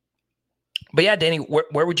yeah, Danny,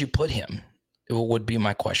 where would you put him? It would be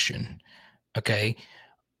my question. Okay.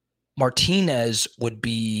 Martinez would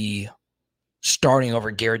be starting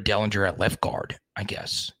over Garrett Dellinger at left guard, I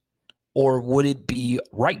guess. Or would it be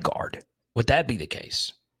right guard? Would that be the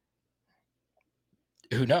case?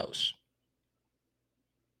 Who knows?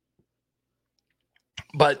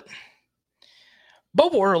 But Bo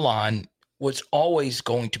Bordelon was always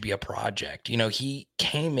going to be a project. You know, he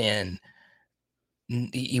came in,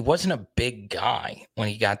 he wasn't a big guy when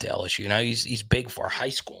he got to LSU. Now he's big for a high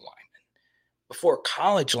school lineman. Before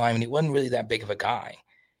college lineman, he wasn't really that big of a guy.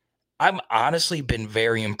 I've honestly been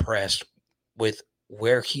very impressed with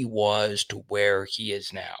where he was to where he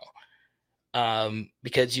is now.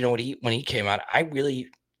 Because you know when he came out, I really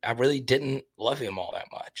didn't love him all that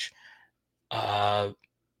much.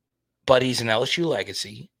 But he's an LSU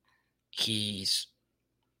legacy. He's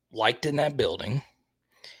liked in that building,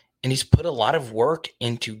 and he's put a lot of work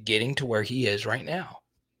into getting to where he is right now.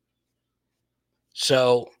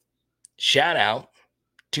 So, shout out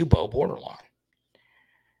to Bo Bordelon.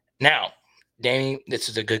 Now, Danny, this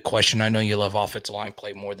is a good question. I know you love offensive line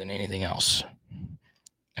play more than anything else.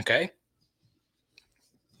 Okay?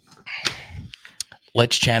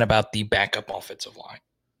 Let's chat about the backup offensive line.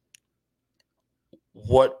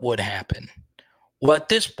 What would happen? Well, at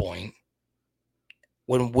this point,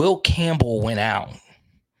 when Will Campbell went out,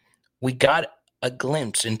 we got a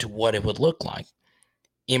glimpse into what it would look like.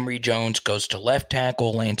 Emory Jones goes to left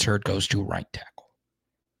tackle. Lance Hurd goes to right tackle.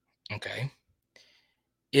 Okay?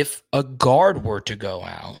 If a guard were to go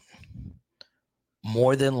out,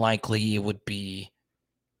 more than likely it would be,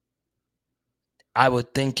 I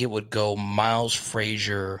would think it would go Miles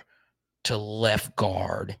Frazier to left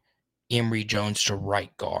guard, Emory Jones to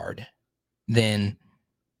right guard, then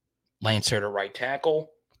Lance Hurd to right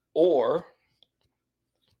tackle, or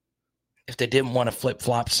if they didn't want to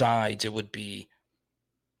flip-flop sides, it would be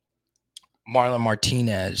Marlon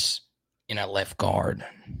Martinez in a left guard,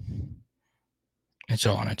 and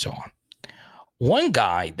so on and so on. One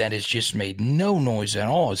guy that has just made no noise at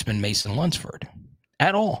all has been Mason Lunsford.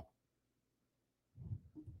 At all.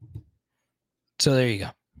 So there you go.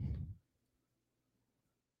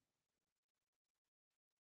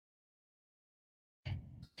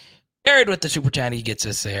 Jared with the super chat, he gets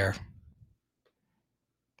us there.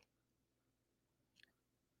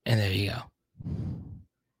 And there you go.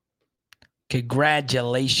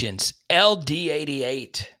 Congratulations,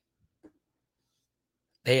 LD88.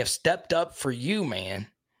 They have stepped up for you, man.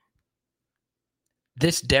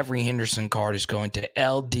 This Devery Henderson card is going to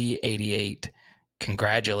LD88.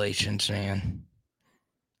 Congratulations, man.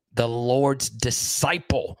 The Lord's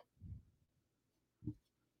disciple.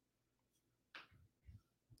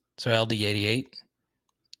 So LD88,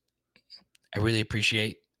 I really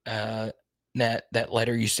appreciate that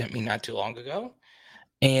letter you sent me not too long ago.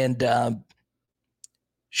 And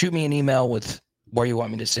shoot me an email with where you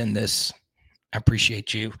want me to send this. I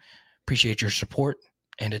appreciate you. Appreciate your support.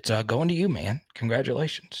 And it's going to you, man.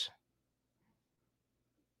 Congratulations.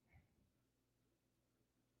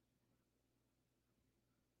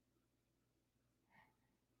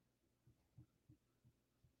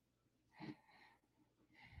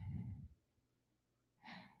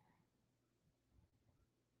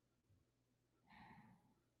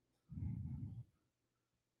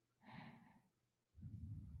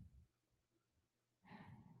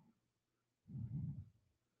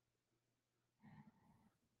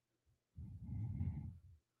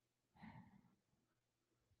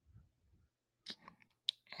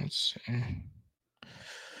 Let's see.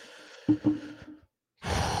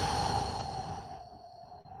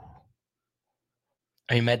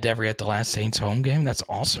 Oh, you met Devery at the last Saints home game? That's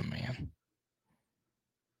awesome, man.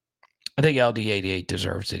 I think LD88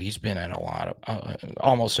 deserves it. He's been at a lot of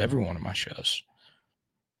almost every one of my shows.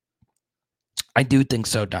 I do think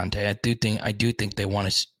so, Dante. I do think they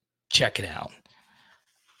want to check it out.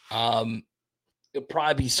 It'll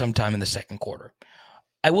probably be sometime in the second quarter.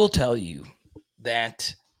 I will tell you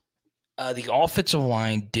that the offensive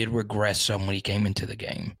line did regress some when he came into the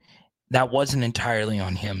game. That wasn't entirely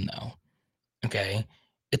on him, though. Okay.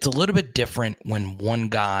 It's a little bit different when one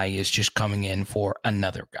guy is just coming in for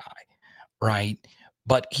another guy, right?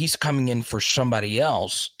 But he's coming in for somebody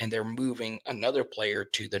else, and they're moving another player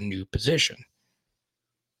to the new position.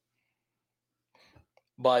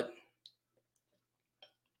 But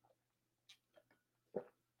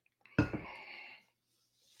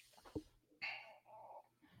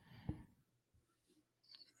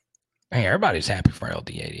hey, everybody's happy for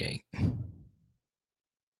LD88.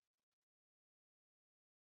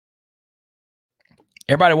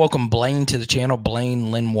 Everybody welcome Blaine to the channel.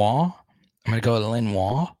 Blaine Lenoir. I'm going to go with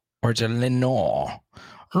Lenoir, or is it Lenoir?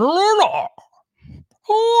 Lenoir.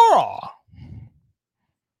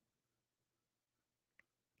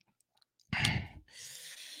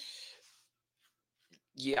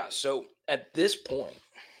 Yeah, so at this point,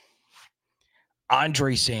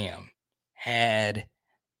 Andre Sam had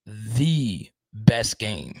the best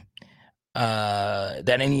game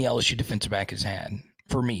that any LSU defensive back has had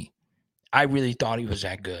for me. I really thought he was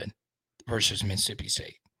that good versus Mississippi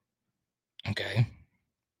State. Okay.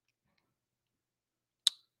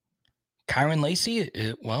 Kyron Lacey,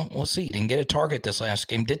 well, we'll see. Didn't get a target this last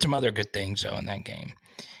game. Did some other good things, though, in that game.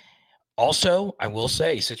 Also, I will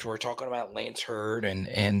say, since we're talking about Lance Hurd and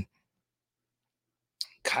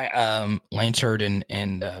Lance Hurd and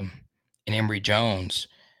Emory Jones,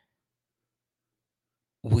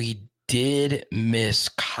 we did miss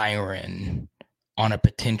Kyron on a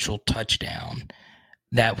potential touchdown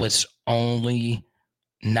that was only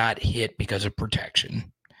not hit because of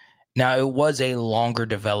protection. Now, it was a longer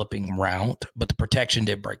developing route, but the protection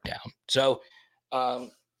did break down. So,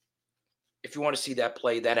 if you want to see that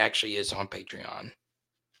play, that actually is on Patreon.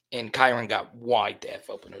 And Kyron got wide the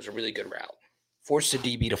F open. It was a really good route. Forced the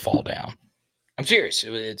DB to fall down. I'm serious.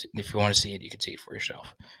 If you want to see it, you can see it for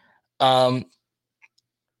yourself.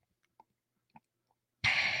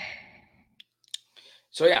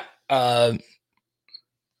 So, yeah.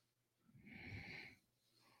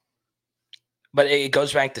 But it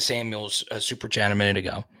goes back to Samuel's super chat a minute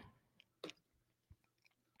ago.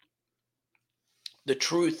 The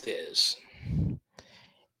truth is,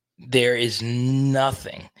 there is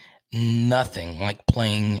nothing like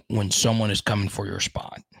playing when someone is coming for your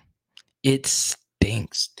spot. It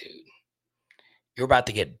stinks, dude. You're about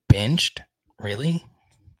to get benched? Really?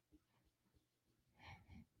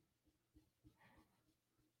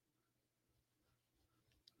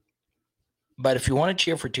 But if you want to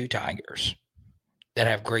cheer for two Tigers that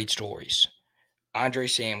have great stories, Andre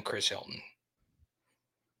Sam, Chris Hilton.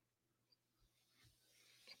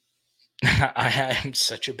 I am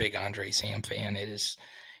such a big Andre Sam fan. It is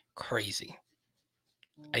crazy.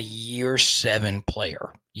 A year 7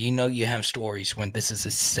 player. You know you have stories when this is the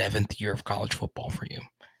 7th year of college football for you.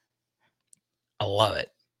 I love it.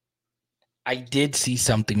 I did see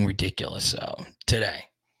something ridiculous, though, today.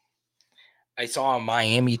 I saw a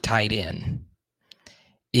Miami tight end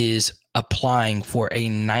is applying for a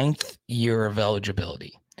 9th year of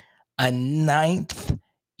eligibility. A 9th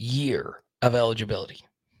year of eligibility.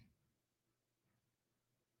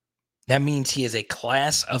 That means he is a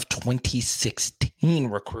class of 2016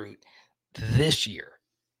 recruit this year.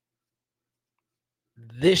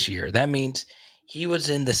 This year. That means he was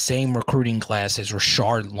in the same recruiting class as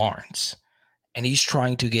Rashard Lawrence. And he's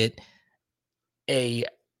trying to get a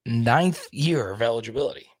 9th year of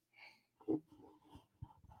eligibility.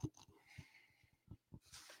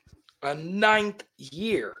 A 9th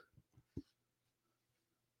year.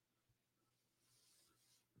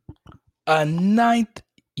 A 9th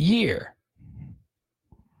year.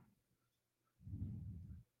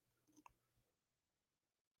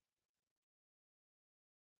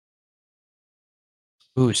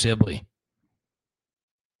 Ooh, Sibley.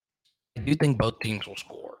 I do think both teams will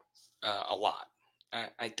score a lot.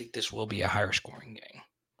 I think this will be a higher scoring game.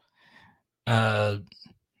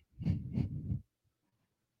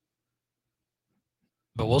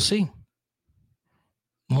 But we'll see.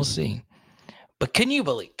 We'll see. But could you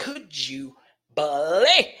believe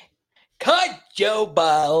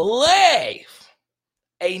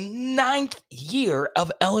a 9th year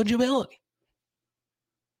of eligibility?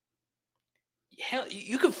 Hell,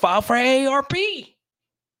 you could file for AARP.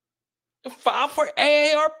 File for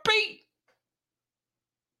AARP.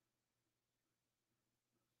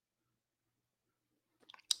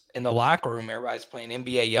 in the locker room, everybody's playing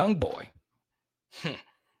NBA Youngboy.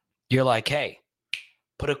 You're like, hey,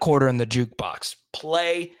 put a quarter in the jukebox.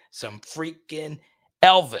 Play some freaking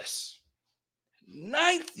Elvis.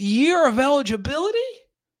 9th year of eligibility?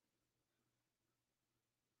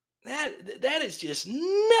 That is just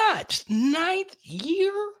nuts. 9th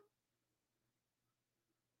year?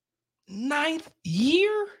 9th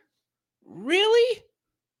year? Really?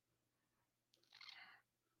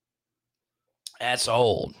 That's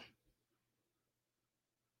old.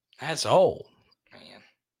 That's old, man.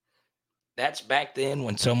 That's back then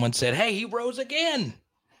when someone said, hey, he rose again.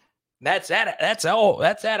 That's old.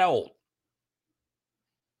 That's that old.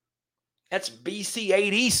 That's BC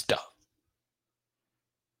AD stuff.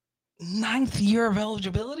 9th year of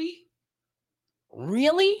eligibility?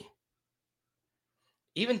 Really?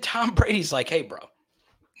 Even Tom Brady's like, hey, bro,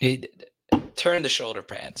 turn the shoulder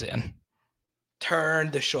pads in. Turn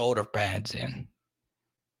the shoulder pads in.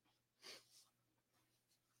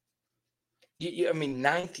 I mean,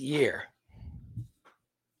 9th year.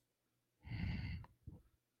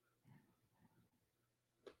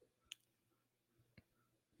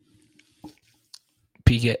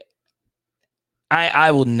 PK,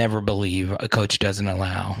 I will never believe a coach doesn't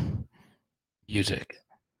allow music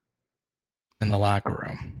in the locker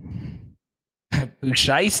room.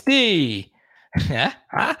 Shiesty.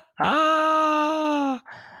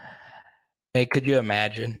 Hey, could you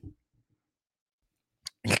imagine?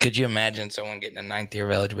 Could you imagine someone getting a 9th year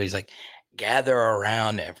of eligibility? He's like, gather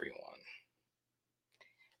around, everyone.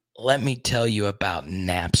 Let me tell you about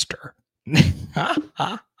Napster.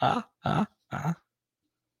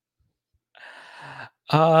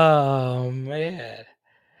 Oh man,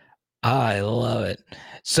 I love it.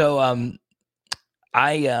 So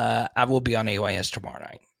I will be on AYS tomorrow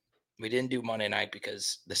night. We didn't do Monday night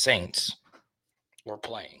because the Saints were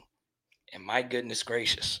playing, and my goodness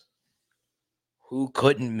gracious, who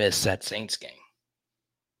couldn't miss that Saints game?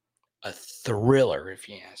 A thriller, if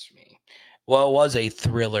you ask me. Well, it was a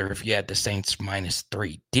thriller if you had the Saints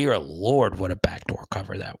 -3. Dear Lord, what a backdoor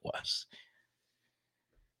cover that was.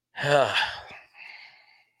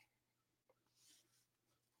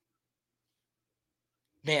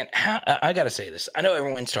 Man, I got to say this. I know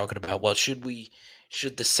everyone's talking about, well, should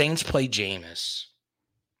the Saints play Jameis?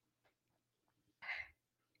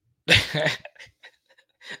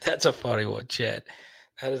 That's a funny one, Chad.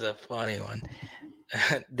 That is a funny one.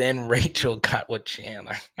 Then Rachel got with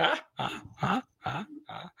Chandler. That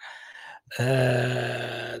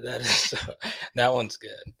one's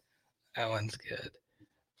good. That one's good.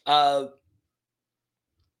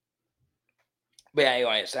 But yeah,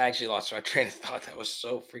 anyways, I actually lost my train of thought. That was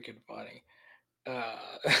so freaking funny. No.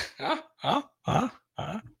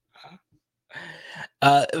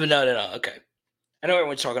 Okay. I know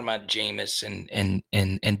everyone's talking about Jameis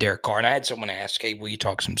and Derek Carr, and I had someone ask, hey, will you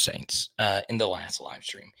talk some Saints in the last live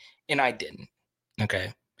stream? And I didn't.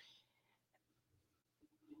 Okay.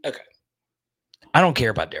 I don't care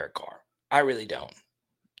about Derek Carr. I really don't.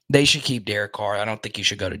 They should keep Derek Carr. I don't think he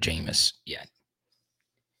should go to Jameis yet.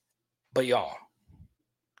 But y'all,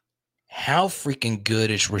 how freaking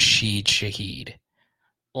good is Rashid Shaheed?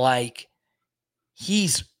 Like,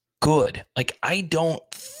 he's good. Like, I don't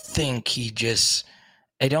think this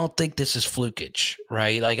is flukage,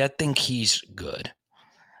 right? Like, I think he's good.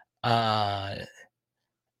 Now,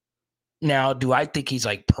 do I think he's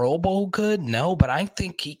like Pro Bowl good? No, but I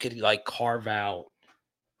think he could like carve out.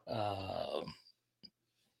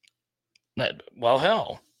 Well,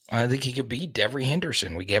 hell, I think he could be Devery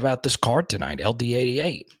Henderson. We gave out this card tonight,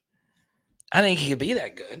 LD88. I think he could be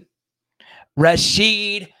that good.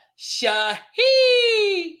 Rashid Shaheed.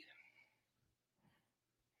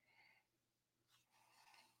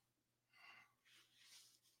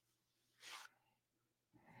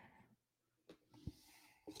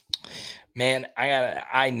 Man,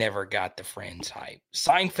 I never got the Friends hype.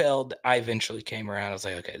 Seinfeld, I eventually came around. I was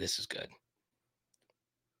like, okay, this is good.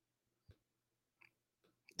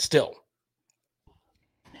 Still,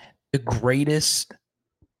 the greatest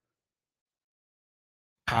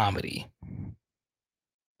comedy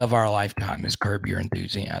of our lifetime is Curb Your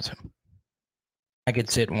Enthusiasm. I could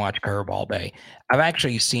sit and watch Curb all day. I've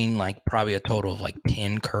actually seen like probably a total of like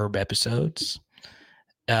 10 Curb episodes.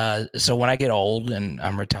 So when I get old and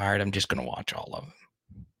I'm retired, I'm just going to watch all of them.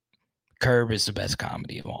 Curb is the best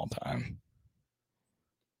comedy of all time.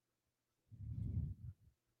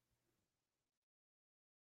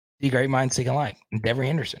 The Great Minds Think Alike. Devery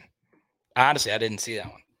Henderson. Honestly, I didn't see that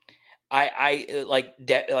one. I like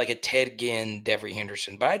a Ted Ginn, Devery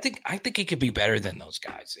Henderson, but I think he could be better than those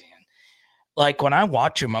guys, man. Like when I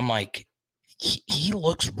watch him, I'm like, he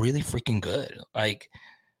looks really freaking good. Like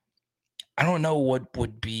I don't know what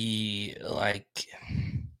would be like.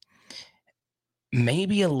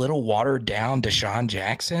 Maybe a little watered down Deshaun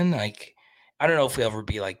Jackson. Like, I don't know if he'll ever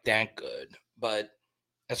be like that good, but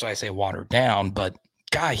that's why I say watered down. But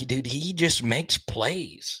guy, dude, he just makes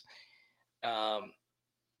plays.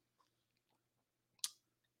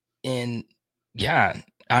 And yeah,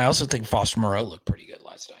 I also think Foster Moreau looked pretty good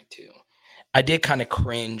last night too. I did kind of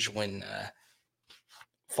cringe when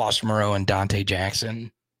Foster Moreau and Dante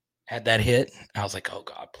Jackson had that hit. I was like, oh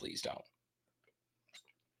God, please don't.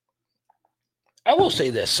 I will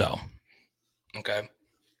say this though. Okay.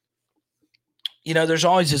 You know, there's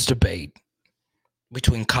always this debate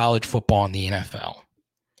between college football and the NFL.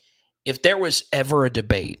 If there was ever a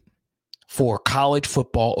debate for college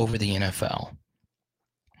football over the NFL,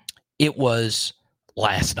 it was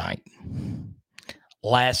last night.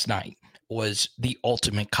 Last night was the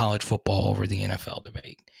ultimate college football over the NFL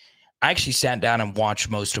debate. I actually sat down and watched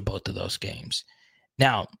most of both of those games.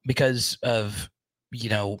 Now, because of, you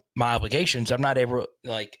know, my obligations, I'm not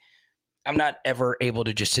ever able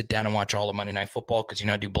to just sit down and watch all of Monday Night Football because, you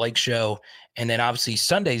know, I do Blake's show. And then obviously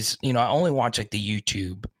Sundays, you know, I only watch like the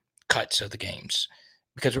YouTube cuts of the games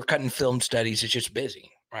because we're cutting film studies. It's just busy,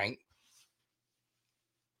 right?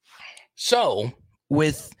 So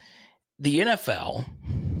with the NFL,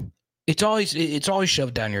 it's always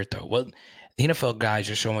shoved down your throat. Well, the NFL guys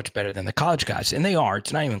are so much better than the college guys, and they are.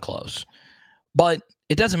 It's not even close. But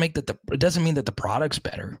it doesn't mean that the product's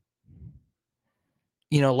better.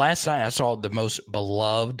 You know, last night I saw the most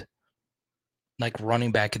beloved like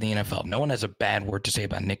running back in the NFL. No one has a bad word to say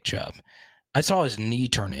about Nick Chubb. I saw his knee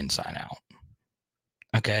turn inside out.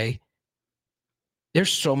 Okay.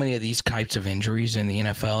 There's so many of these types of injuries in the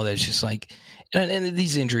NFL that's just like, and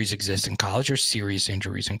these injuries exist in college. There's serious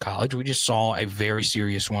injuries in college. We just saw a very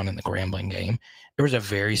serious one in the Grambling game. There was a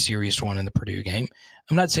very serious one in the Purdue game.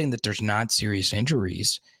 I'm not saying that there's not serious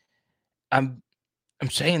injuries. I'm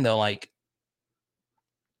saying though, like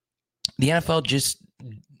the NFL just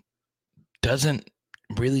doesn't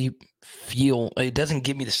really feel, it doesn't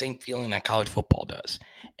give me the same feeling that college football does.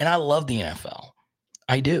 And I love the NFL.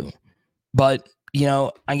 I do. But, you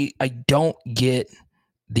know, I don't get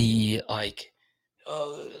the like,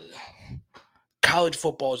 college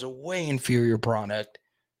football is a way inferior product.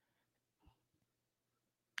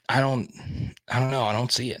 I don't know. I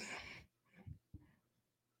don't see it.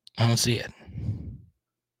 I don't see it.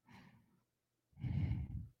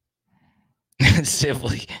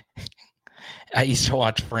 Sibley. I used to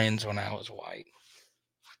watch Friends when I was white.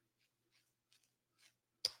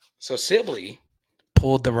 So Sibley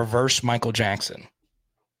pulled the reverse Michael Jackson.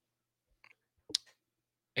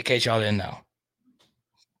 In case y'all didn't know.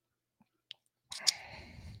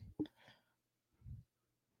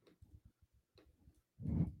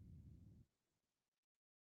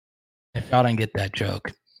 If y'all didn't get that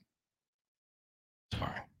joke,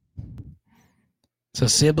 sorry. So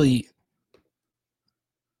Sibley,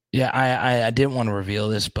 yeah, I didn't want to reveal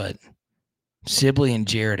this, but Sibley and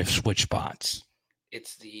Jared have switched spots.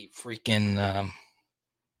 It's the freaking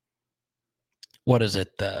what is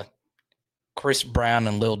it? The Chris Brown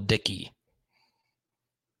and Lil Dicky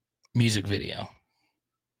music video.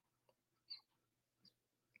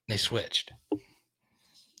 They switched.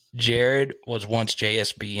 Jared was once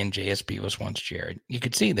JSB and JSB was once Jared. You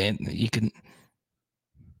could see that. You could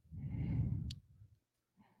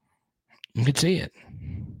see it.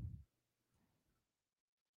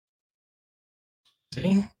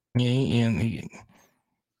 See? Yeah.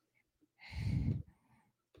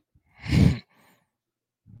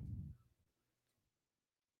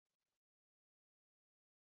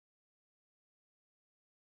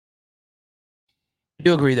 I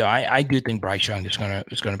do agree though. I do think Bryce Young is gonna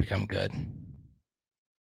become good.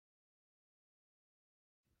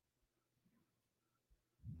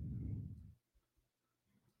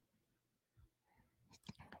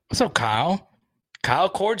 What's up, Kyle? Kyle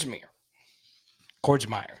Kordsmeyer,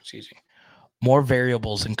 excuse me. More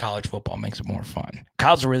variables in college football makes it more fun.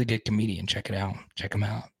 Kyle's a really good comedian. Check it out. Check him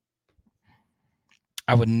out.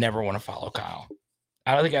 I would never want to follow Kyle.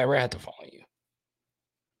 I don't think I ever had to follow you.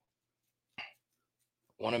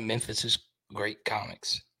 One of Memphis's great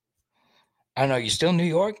comics. I don't know. You still in New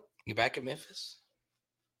York? You back in Memphis?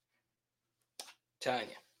 Telling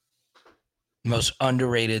you. Most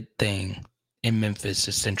underrated thing in Memphis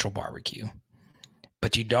is Central Barbecue.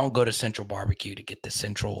 But you don't go to Central Barbecue to get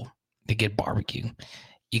barbecue.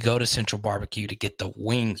 You go to Central Barbecue to get the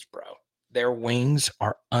wings, bro. Their wings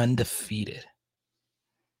are undefeated.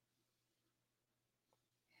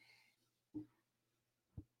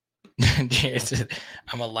 Jared said,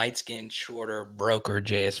 I'm a light-skinned, shorter broker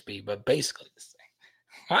JSB, but basically the same.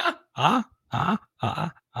 Oh,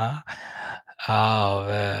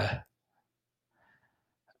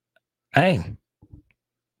 hey.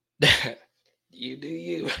 You do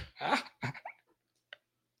you.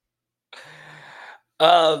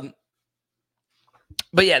 But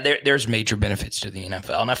yeah, there's major benefits to the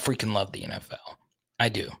NFL, and I freaking love the NFL. I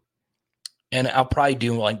do. And I'll probably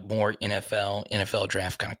do like more NFL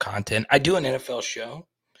draft kind of content. I do an NFL show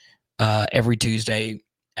every Tuesday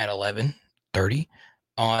at 11:30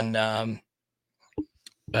 on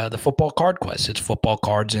the Football Card Quest. It's football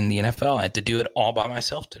cards in the NFL. I had to do it all by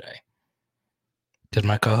myself today because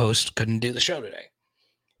my co-host couldn't do the show today.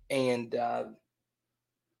 And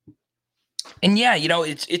yeah,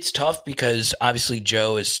 it's tough because obviously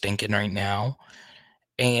Joe is stinking right now.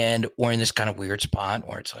 And we're in this kind of weird spot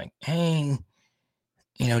where it's like, hey,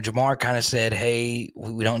 Jamar kind of said, hey,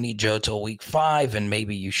 we don't need Joe till week 5, and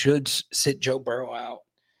maybe you should sit Joe Burrow out.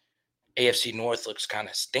 AFC North looks kind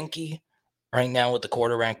of stinky right now with the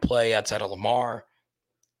quarterback play outside of Lamar.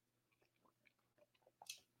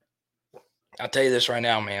 I'll tell you this right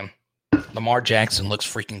now, man. Lamar Jackson looks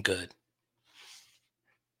freaking good.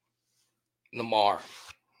 Lamar.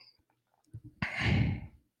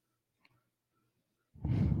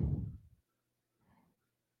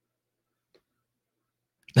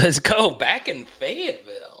 Let's go. Back in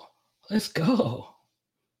Fayetteville. Let's go.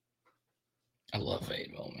 I love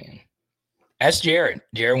Fayetteville, man. Ask Jared.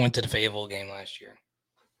 Jared went to the Fayetteville game last year.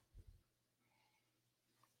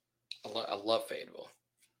 I love Fayetteville.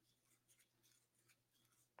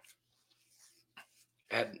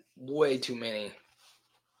 I had way too many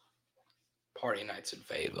party nights in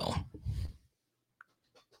Fayetteville.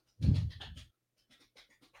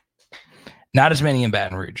 Not as many in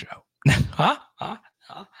Baton Rouge, though.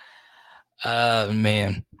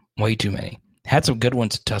 Man, way too many. Had some good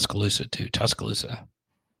ones in Tuscaloosa, too. Tuscaloosa.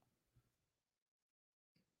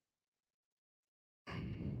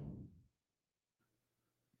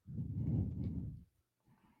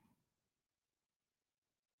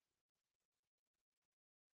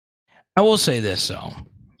 I will say this, though.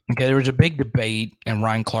 Okay, there was a big debate, and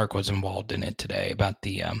Ryan Clark was involved in it today about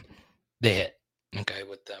the hit, okay,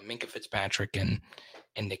 with Minkah Fitzpatrick and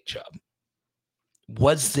Nick Chubb.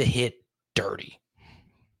 Was the hit dirty?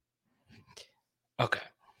 Okay.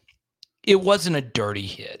 It wasn't a dirty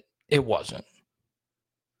hit. It wasn't.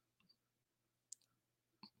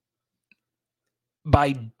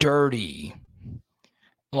 By dirty,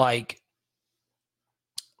 like,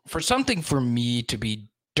 for something for me to be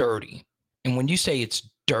dirty, and when you say it's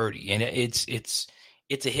dirty, and it's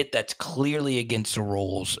a hit that's clearly against the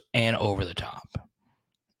rules and over the top.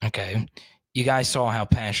 Okay. You guys saw how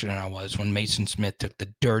passionate I was when Mason Smith took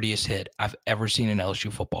the dirtiest hit I've ever seen an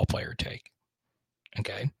LSU football player take.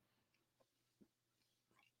 Okay.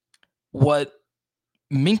 What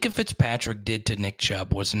Minkah Fitzpatrick did to Nick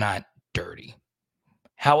Chubb was not dirty.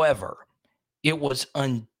 However, it was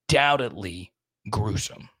undoubtedly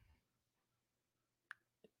gruesome.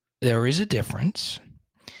 There is a difference,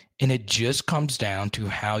 and it just comes down to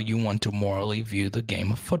how you want to morally view the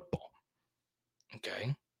game of football.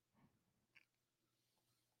 Okay?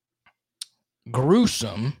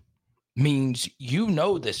 Gruesome means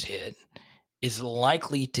this hit is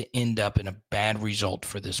likely to end up in a bad result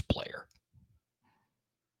for this player.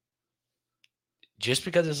 Just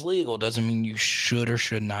because it's legal doesn't mean you should or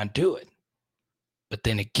should not do it. But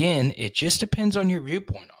then again, it just depends on your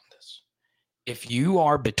viewpoint on this. If you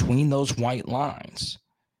are between those white lines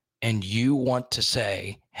and you want to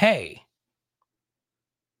say, hey,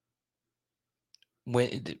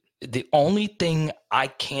 when the only thing I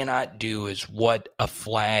cannot do is what a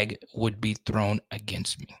flag would be thrown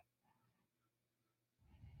against me.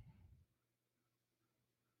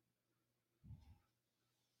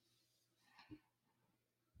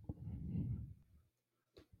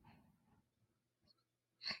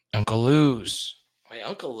 Uncle Lou's. Wait,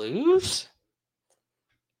 Uncle Lou's?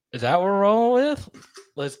 Is that what we're rolling with?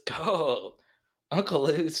 Let's go. Uncle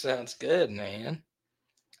Lou's sounds good, man.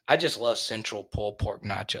 I just love Central pulled pork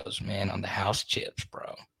nachos, man, on the house chips,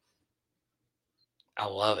 bro. I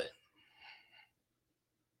love it.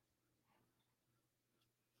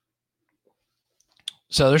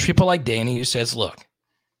 So there's people like Danny who says, look,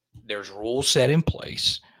 there's rules set in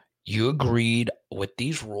place. You agreed with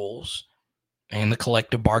these rules and the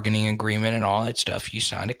collective bargaining agreement and all that stuff. You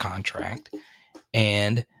signed a contract.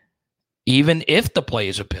 And even if the play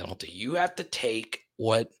is a penalty, you have to take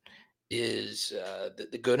what is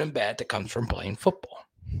the good and bad that comes from playing football.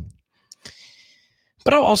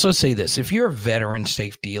 But I'll also say this. If you're a veteran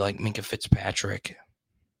safety like Minkah Fitzpatrick,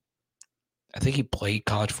 I think he played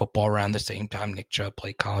college football around the same time Nick Chubb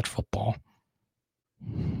played college football.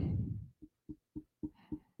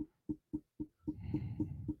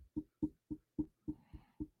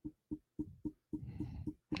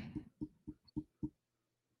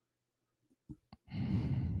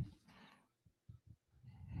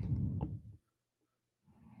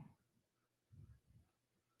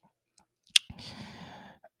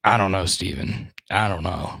 I don't know, Steven. I don't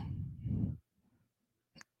know.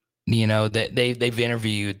 You know, that they've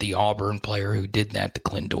interviewed the Auburn player who did that to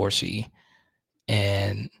Clint Dorsey,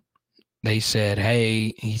 and they said,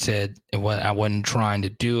 "Hey," he said, I wasn't trying to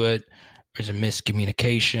do it. There's a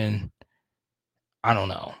miscommunication. I don't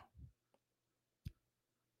know,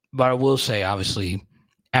 but I will say, obviously,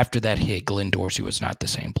 after that hit, Glenn Dorsey was not the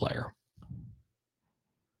same player.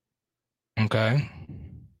 Okay,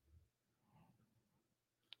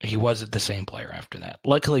 he wasn't the same player after that.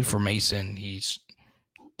 Luckily for Mason, he's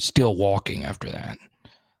still walking after that.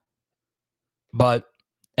 But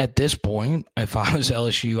at this point, if I was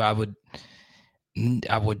LSU,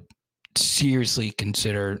 I would seriously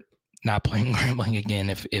consider not playing Grambling again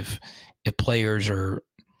if players are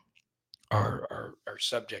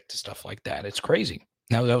subject to stuff like that. It's crazy.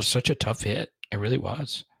 Now that was such a tough hit. It really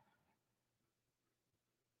was.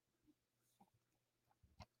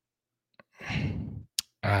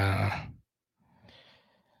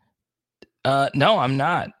 No, I'm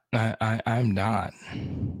not. I'm not.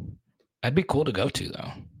 That'd be cool to go to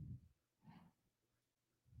though.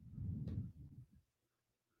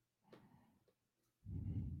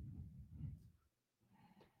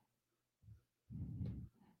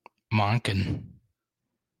 Monken.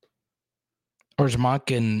 Or is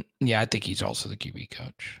Monken? Yeah, I think he's also the QB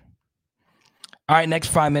coach. All right, next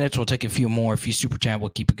 5 minutes, we'll take a few more. If you super chat, we'll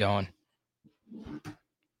keep it going.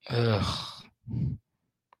 Ugh.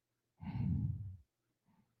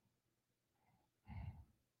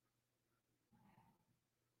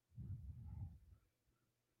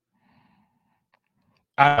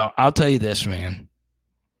 I'll tell you this, man.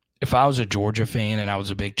 If I was a Georgia fan and I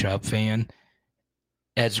was a Big Chubb fan,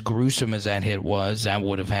 as gruesome as that hit was, that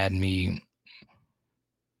would have had me.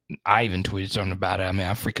 I even tweeted something about it. I mean,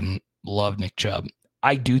 I freaking love Nick Chubb.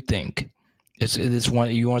 I do think it's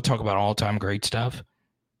one. You want to talk about all-time great stuff?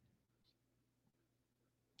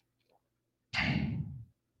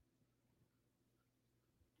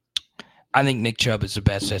 I think Nick Chubb is the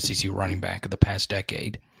best SEC running back of the past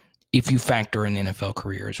decade, if you factor in NFL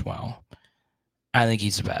career as well. I think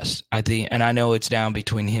he's the best. I think, and I know it's down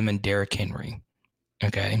between him and Derrick Henry.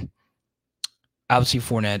 Okay. Obviously,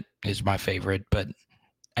 Fournette is my favorite, but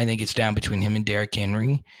I think it's down between him and Derrick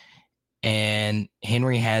Henry. And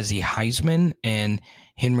Henry has the Heisman, and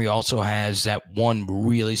Henry also has that one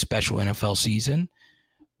really special NFL season.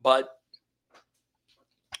 But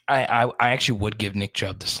I actually would give Nick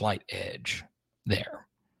Chubb the slight edge there.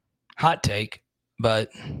 Hot take,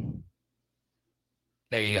 but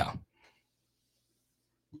there you go.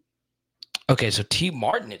 Okay, so T.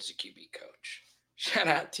 Martin is the QB coach. Shout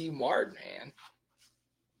out T. Martin, man.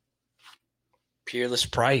 Peerless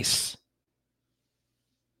Price.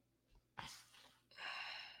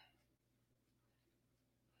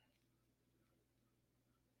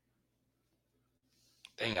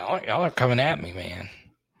 Dang, y'all are coming at me, man.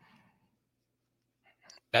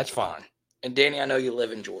 That's fine. And Danny, I know you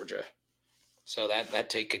live in Georgia, so that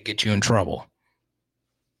take could get you in trouble.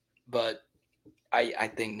 But I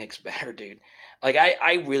think Nick's better, dude. Like,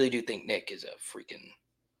 I really do think Nick is a freaking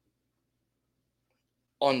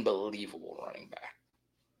unbelievable running back.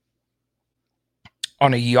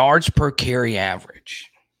 On a yards per carry average,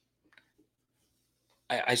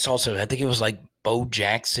 I saw so. I think it was like Bo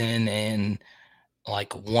Jackson and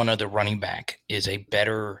like one other running back is a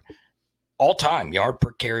better all-time yard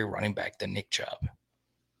per carry running back than Nick Chubb.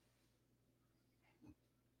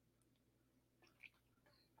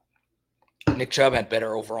 Nick Chubb had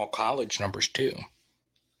better overall college numbers too.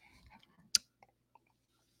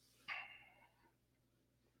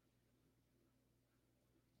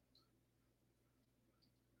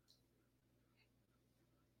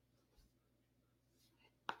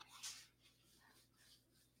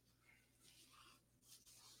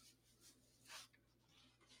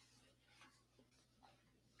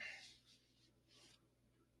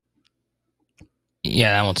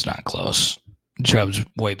 Yeah, that one's not close. Chubb's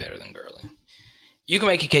way better than Gurley. You can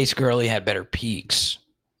make a case Gurley had better peaks,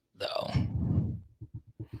 though.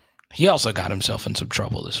 He also got himself in some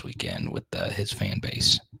trouble this weekend with his fan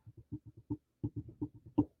base.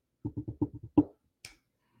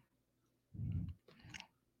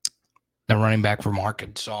 The running back from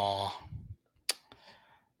Arkansas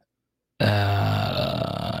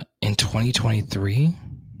in 2023,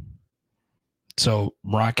 So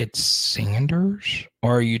Rocket Sanders,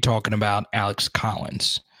 or are you talking about Alex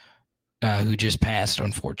Collins, who just passed,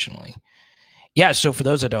 unfortunately? Yeah. So for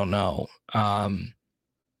those that don't know,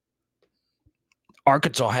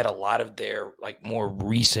 Arkansas had a lot of their more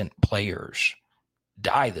recent players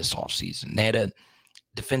die this offseason. They had a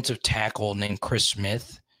defensive tackle named Chris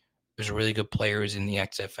Smith, who's a really good player, who's in the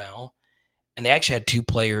XFL. And they actually had two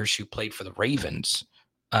players who played for the Ravens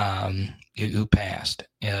who passed.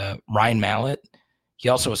 Ryan Mallett, he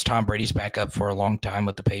also was Tom Brady's backup for a long time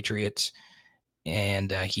with the Patriots,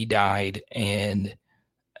 and he died. And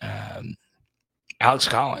Alex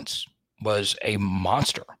Collins was a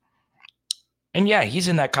monster. And yeah, he's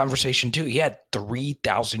in that conversation too. He had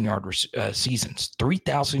 3,000-yard seasons,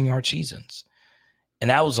 3,000-yard seasons. And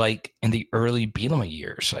that was in the early Bielema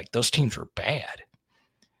years. Those teams were bad.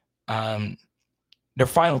 Their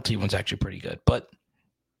final team was actually pretty good, but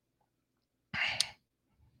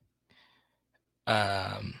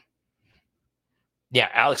yeah,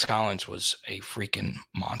 Alex Collins was a freaking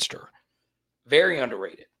monster. Very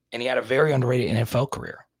underrated. And he had a very underrated NFL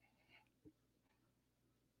career.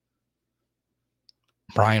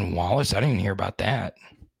 Brian Wallace, I didn't even hear about that.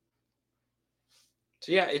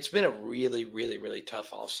 So yeah, it's been a really, really, really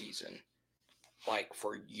tough offseason.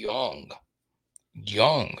 For young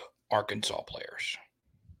Arkansas players.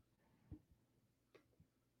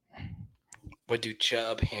 What do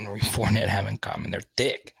Chubb, Henry, Fournette have in common? They're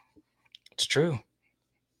thick. It's true.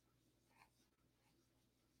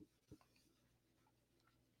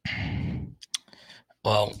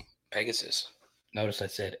 Well, Pegasus. Notice I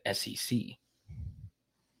said SEC.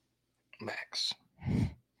 Max.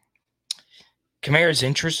 Kamara's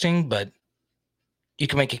interesting, but you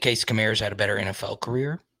can make a case Kamara's had a better NFL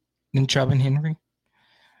career than Chubb and Henry.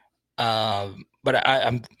 But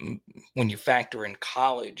I'm when you factor in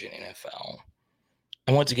college and NFL,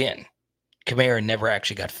 and once again, Kamara never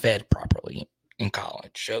actually got fed properly in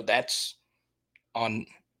college. So that's on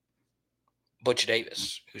Butch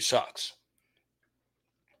Davis, who sucks.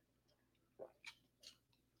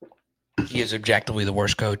 He is objectively the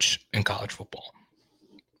worst coach in college football.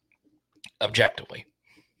 Objectively.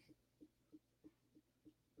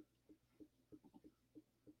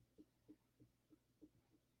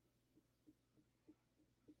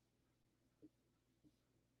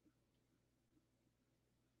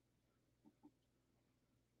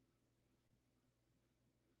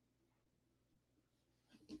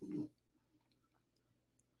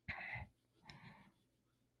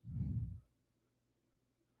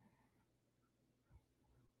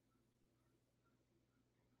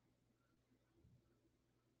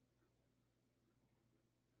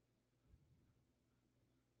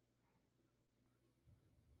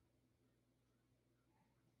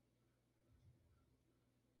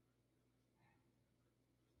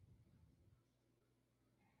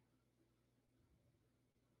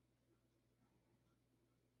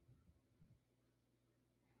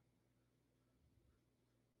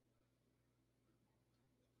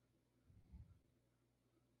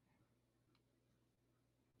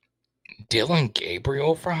 Dylan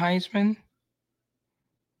Gabriel for Heisman?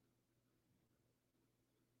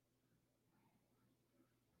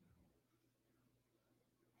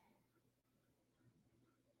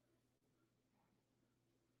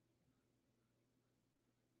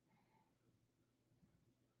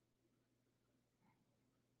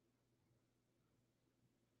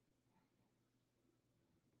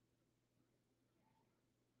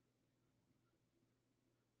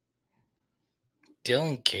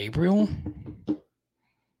 Dylan Gabriel?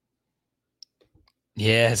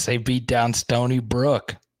 Yes, they beat down Stony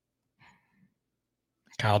Brook.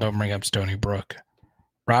 Kyle, don't bring up Stony Brook.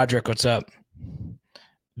 Roderick, what's up?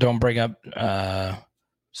 Don't bring up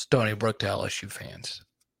Stony Brook to LSU fans.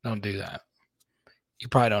 Don't do that. You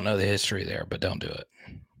probably don't know the history there, but don't do it.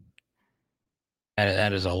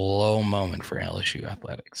 That is a low moment for LSU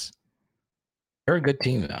athletics. They're a good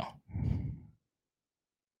team, though.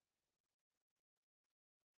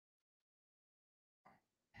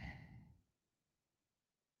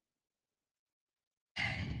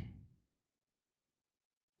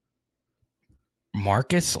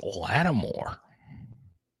 Marcus Lattimore.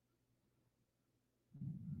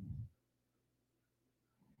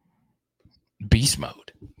 Beast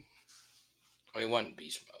mode. Well, he wasn't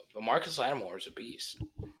beast mode, but Marcus Lattimore is a beast.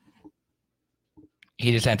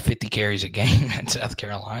 He just had 50 carries a game in South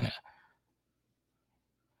Carolina.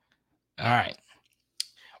 All right.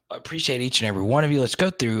 I appreciate each and every one of you. Let's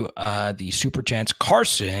go through the super chats.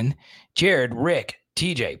 Carson, Jared, Rick,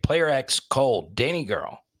 TJ, Player X, Cole, Danny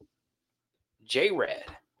Girl, J Red,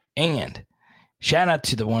 and shout out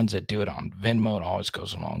to the ones that do it on Venmo. It always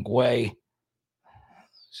goes a long way.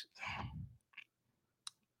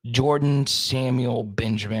 Jordan, Samuel,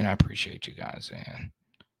 Benjamin. I appreciate you guys, man.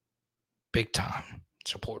 Big time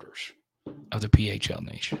supporters of the PHL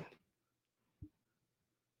Nation.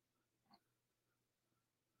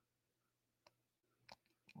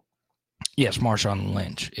 Yes, Marshawn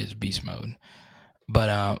Lynch is beast mode.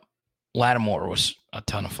 But Lattimore was a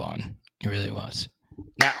ton of fun. It really was.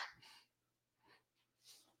 Now,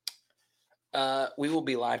 we will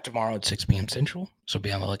be live tomorrow at 6 p.m. Central, so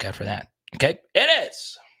be on the lookout for that. Okay? It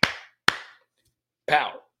is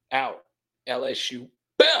Power Hour LSU.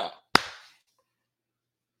 Boom!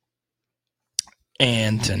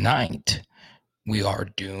 And tonight, we are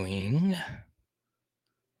doing...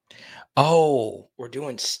 we're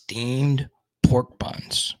doing steamed pork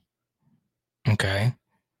buns. Okay?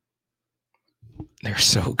 They're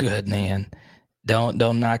so good, man. Don't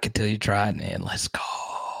knock it till you try it, man. Let's go.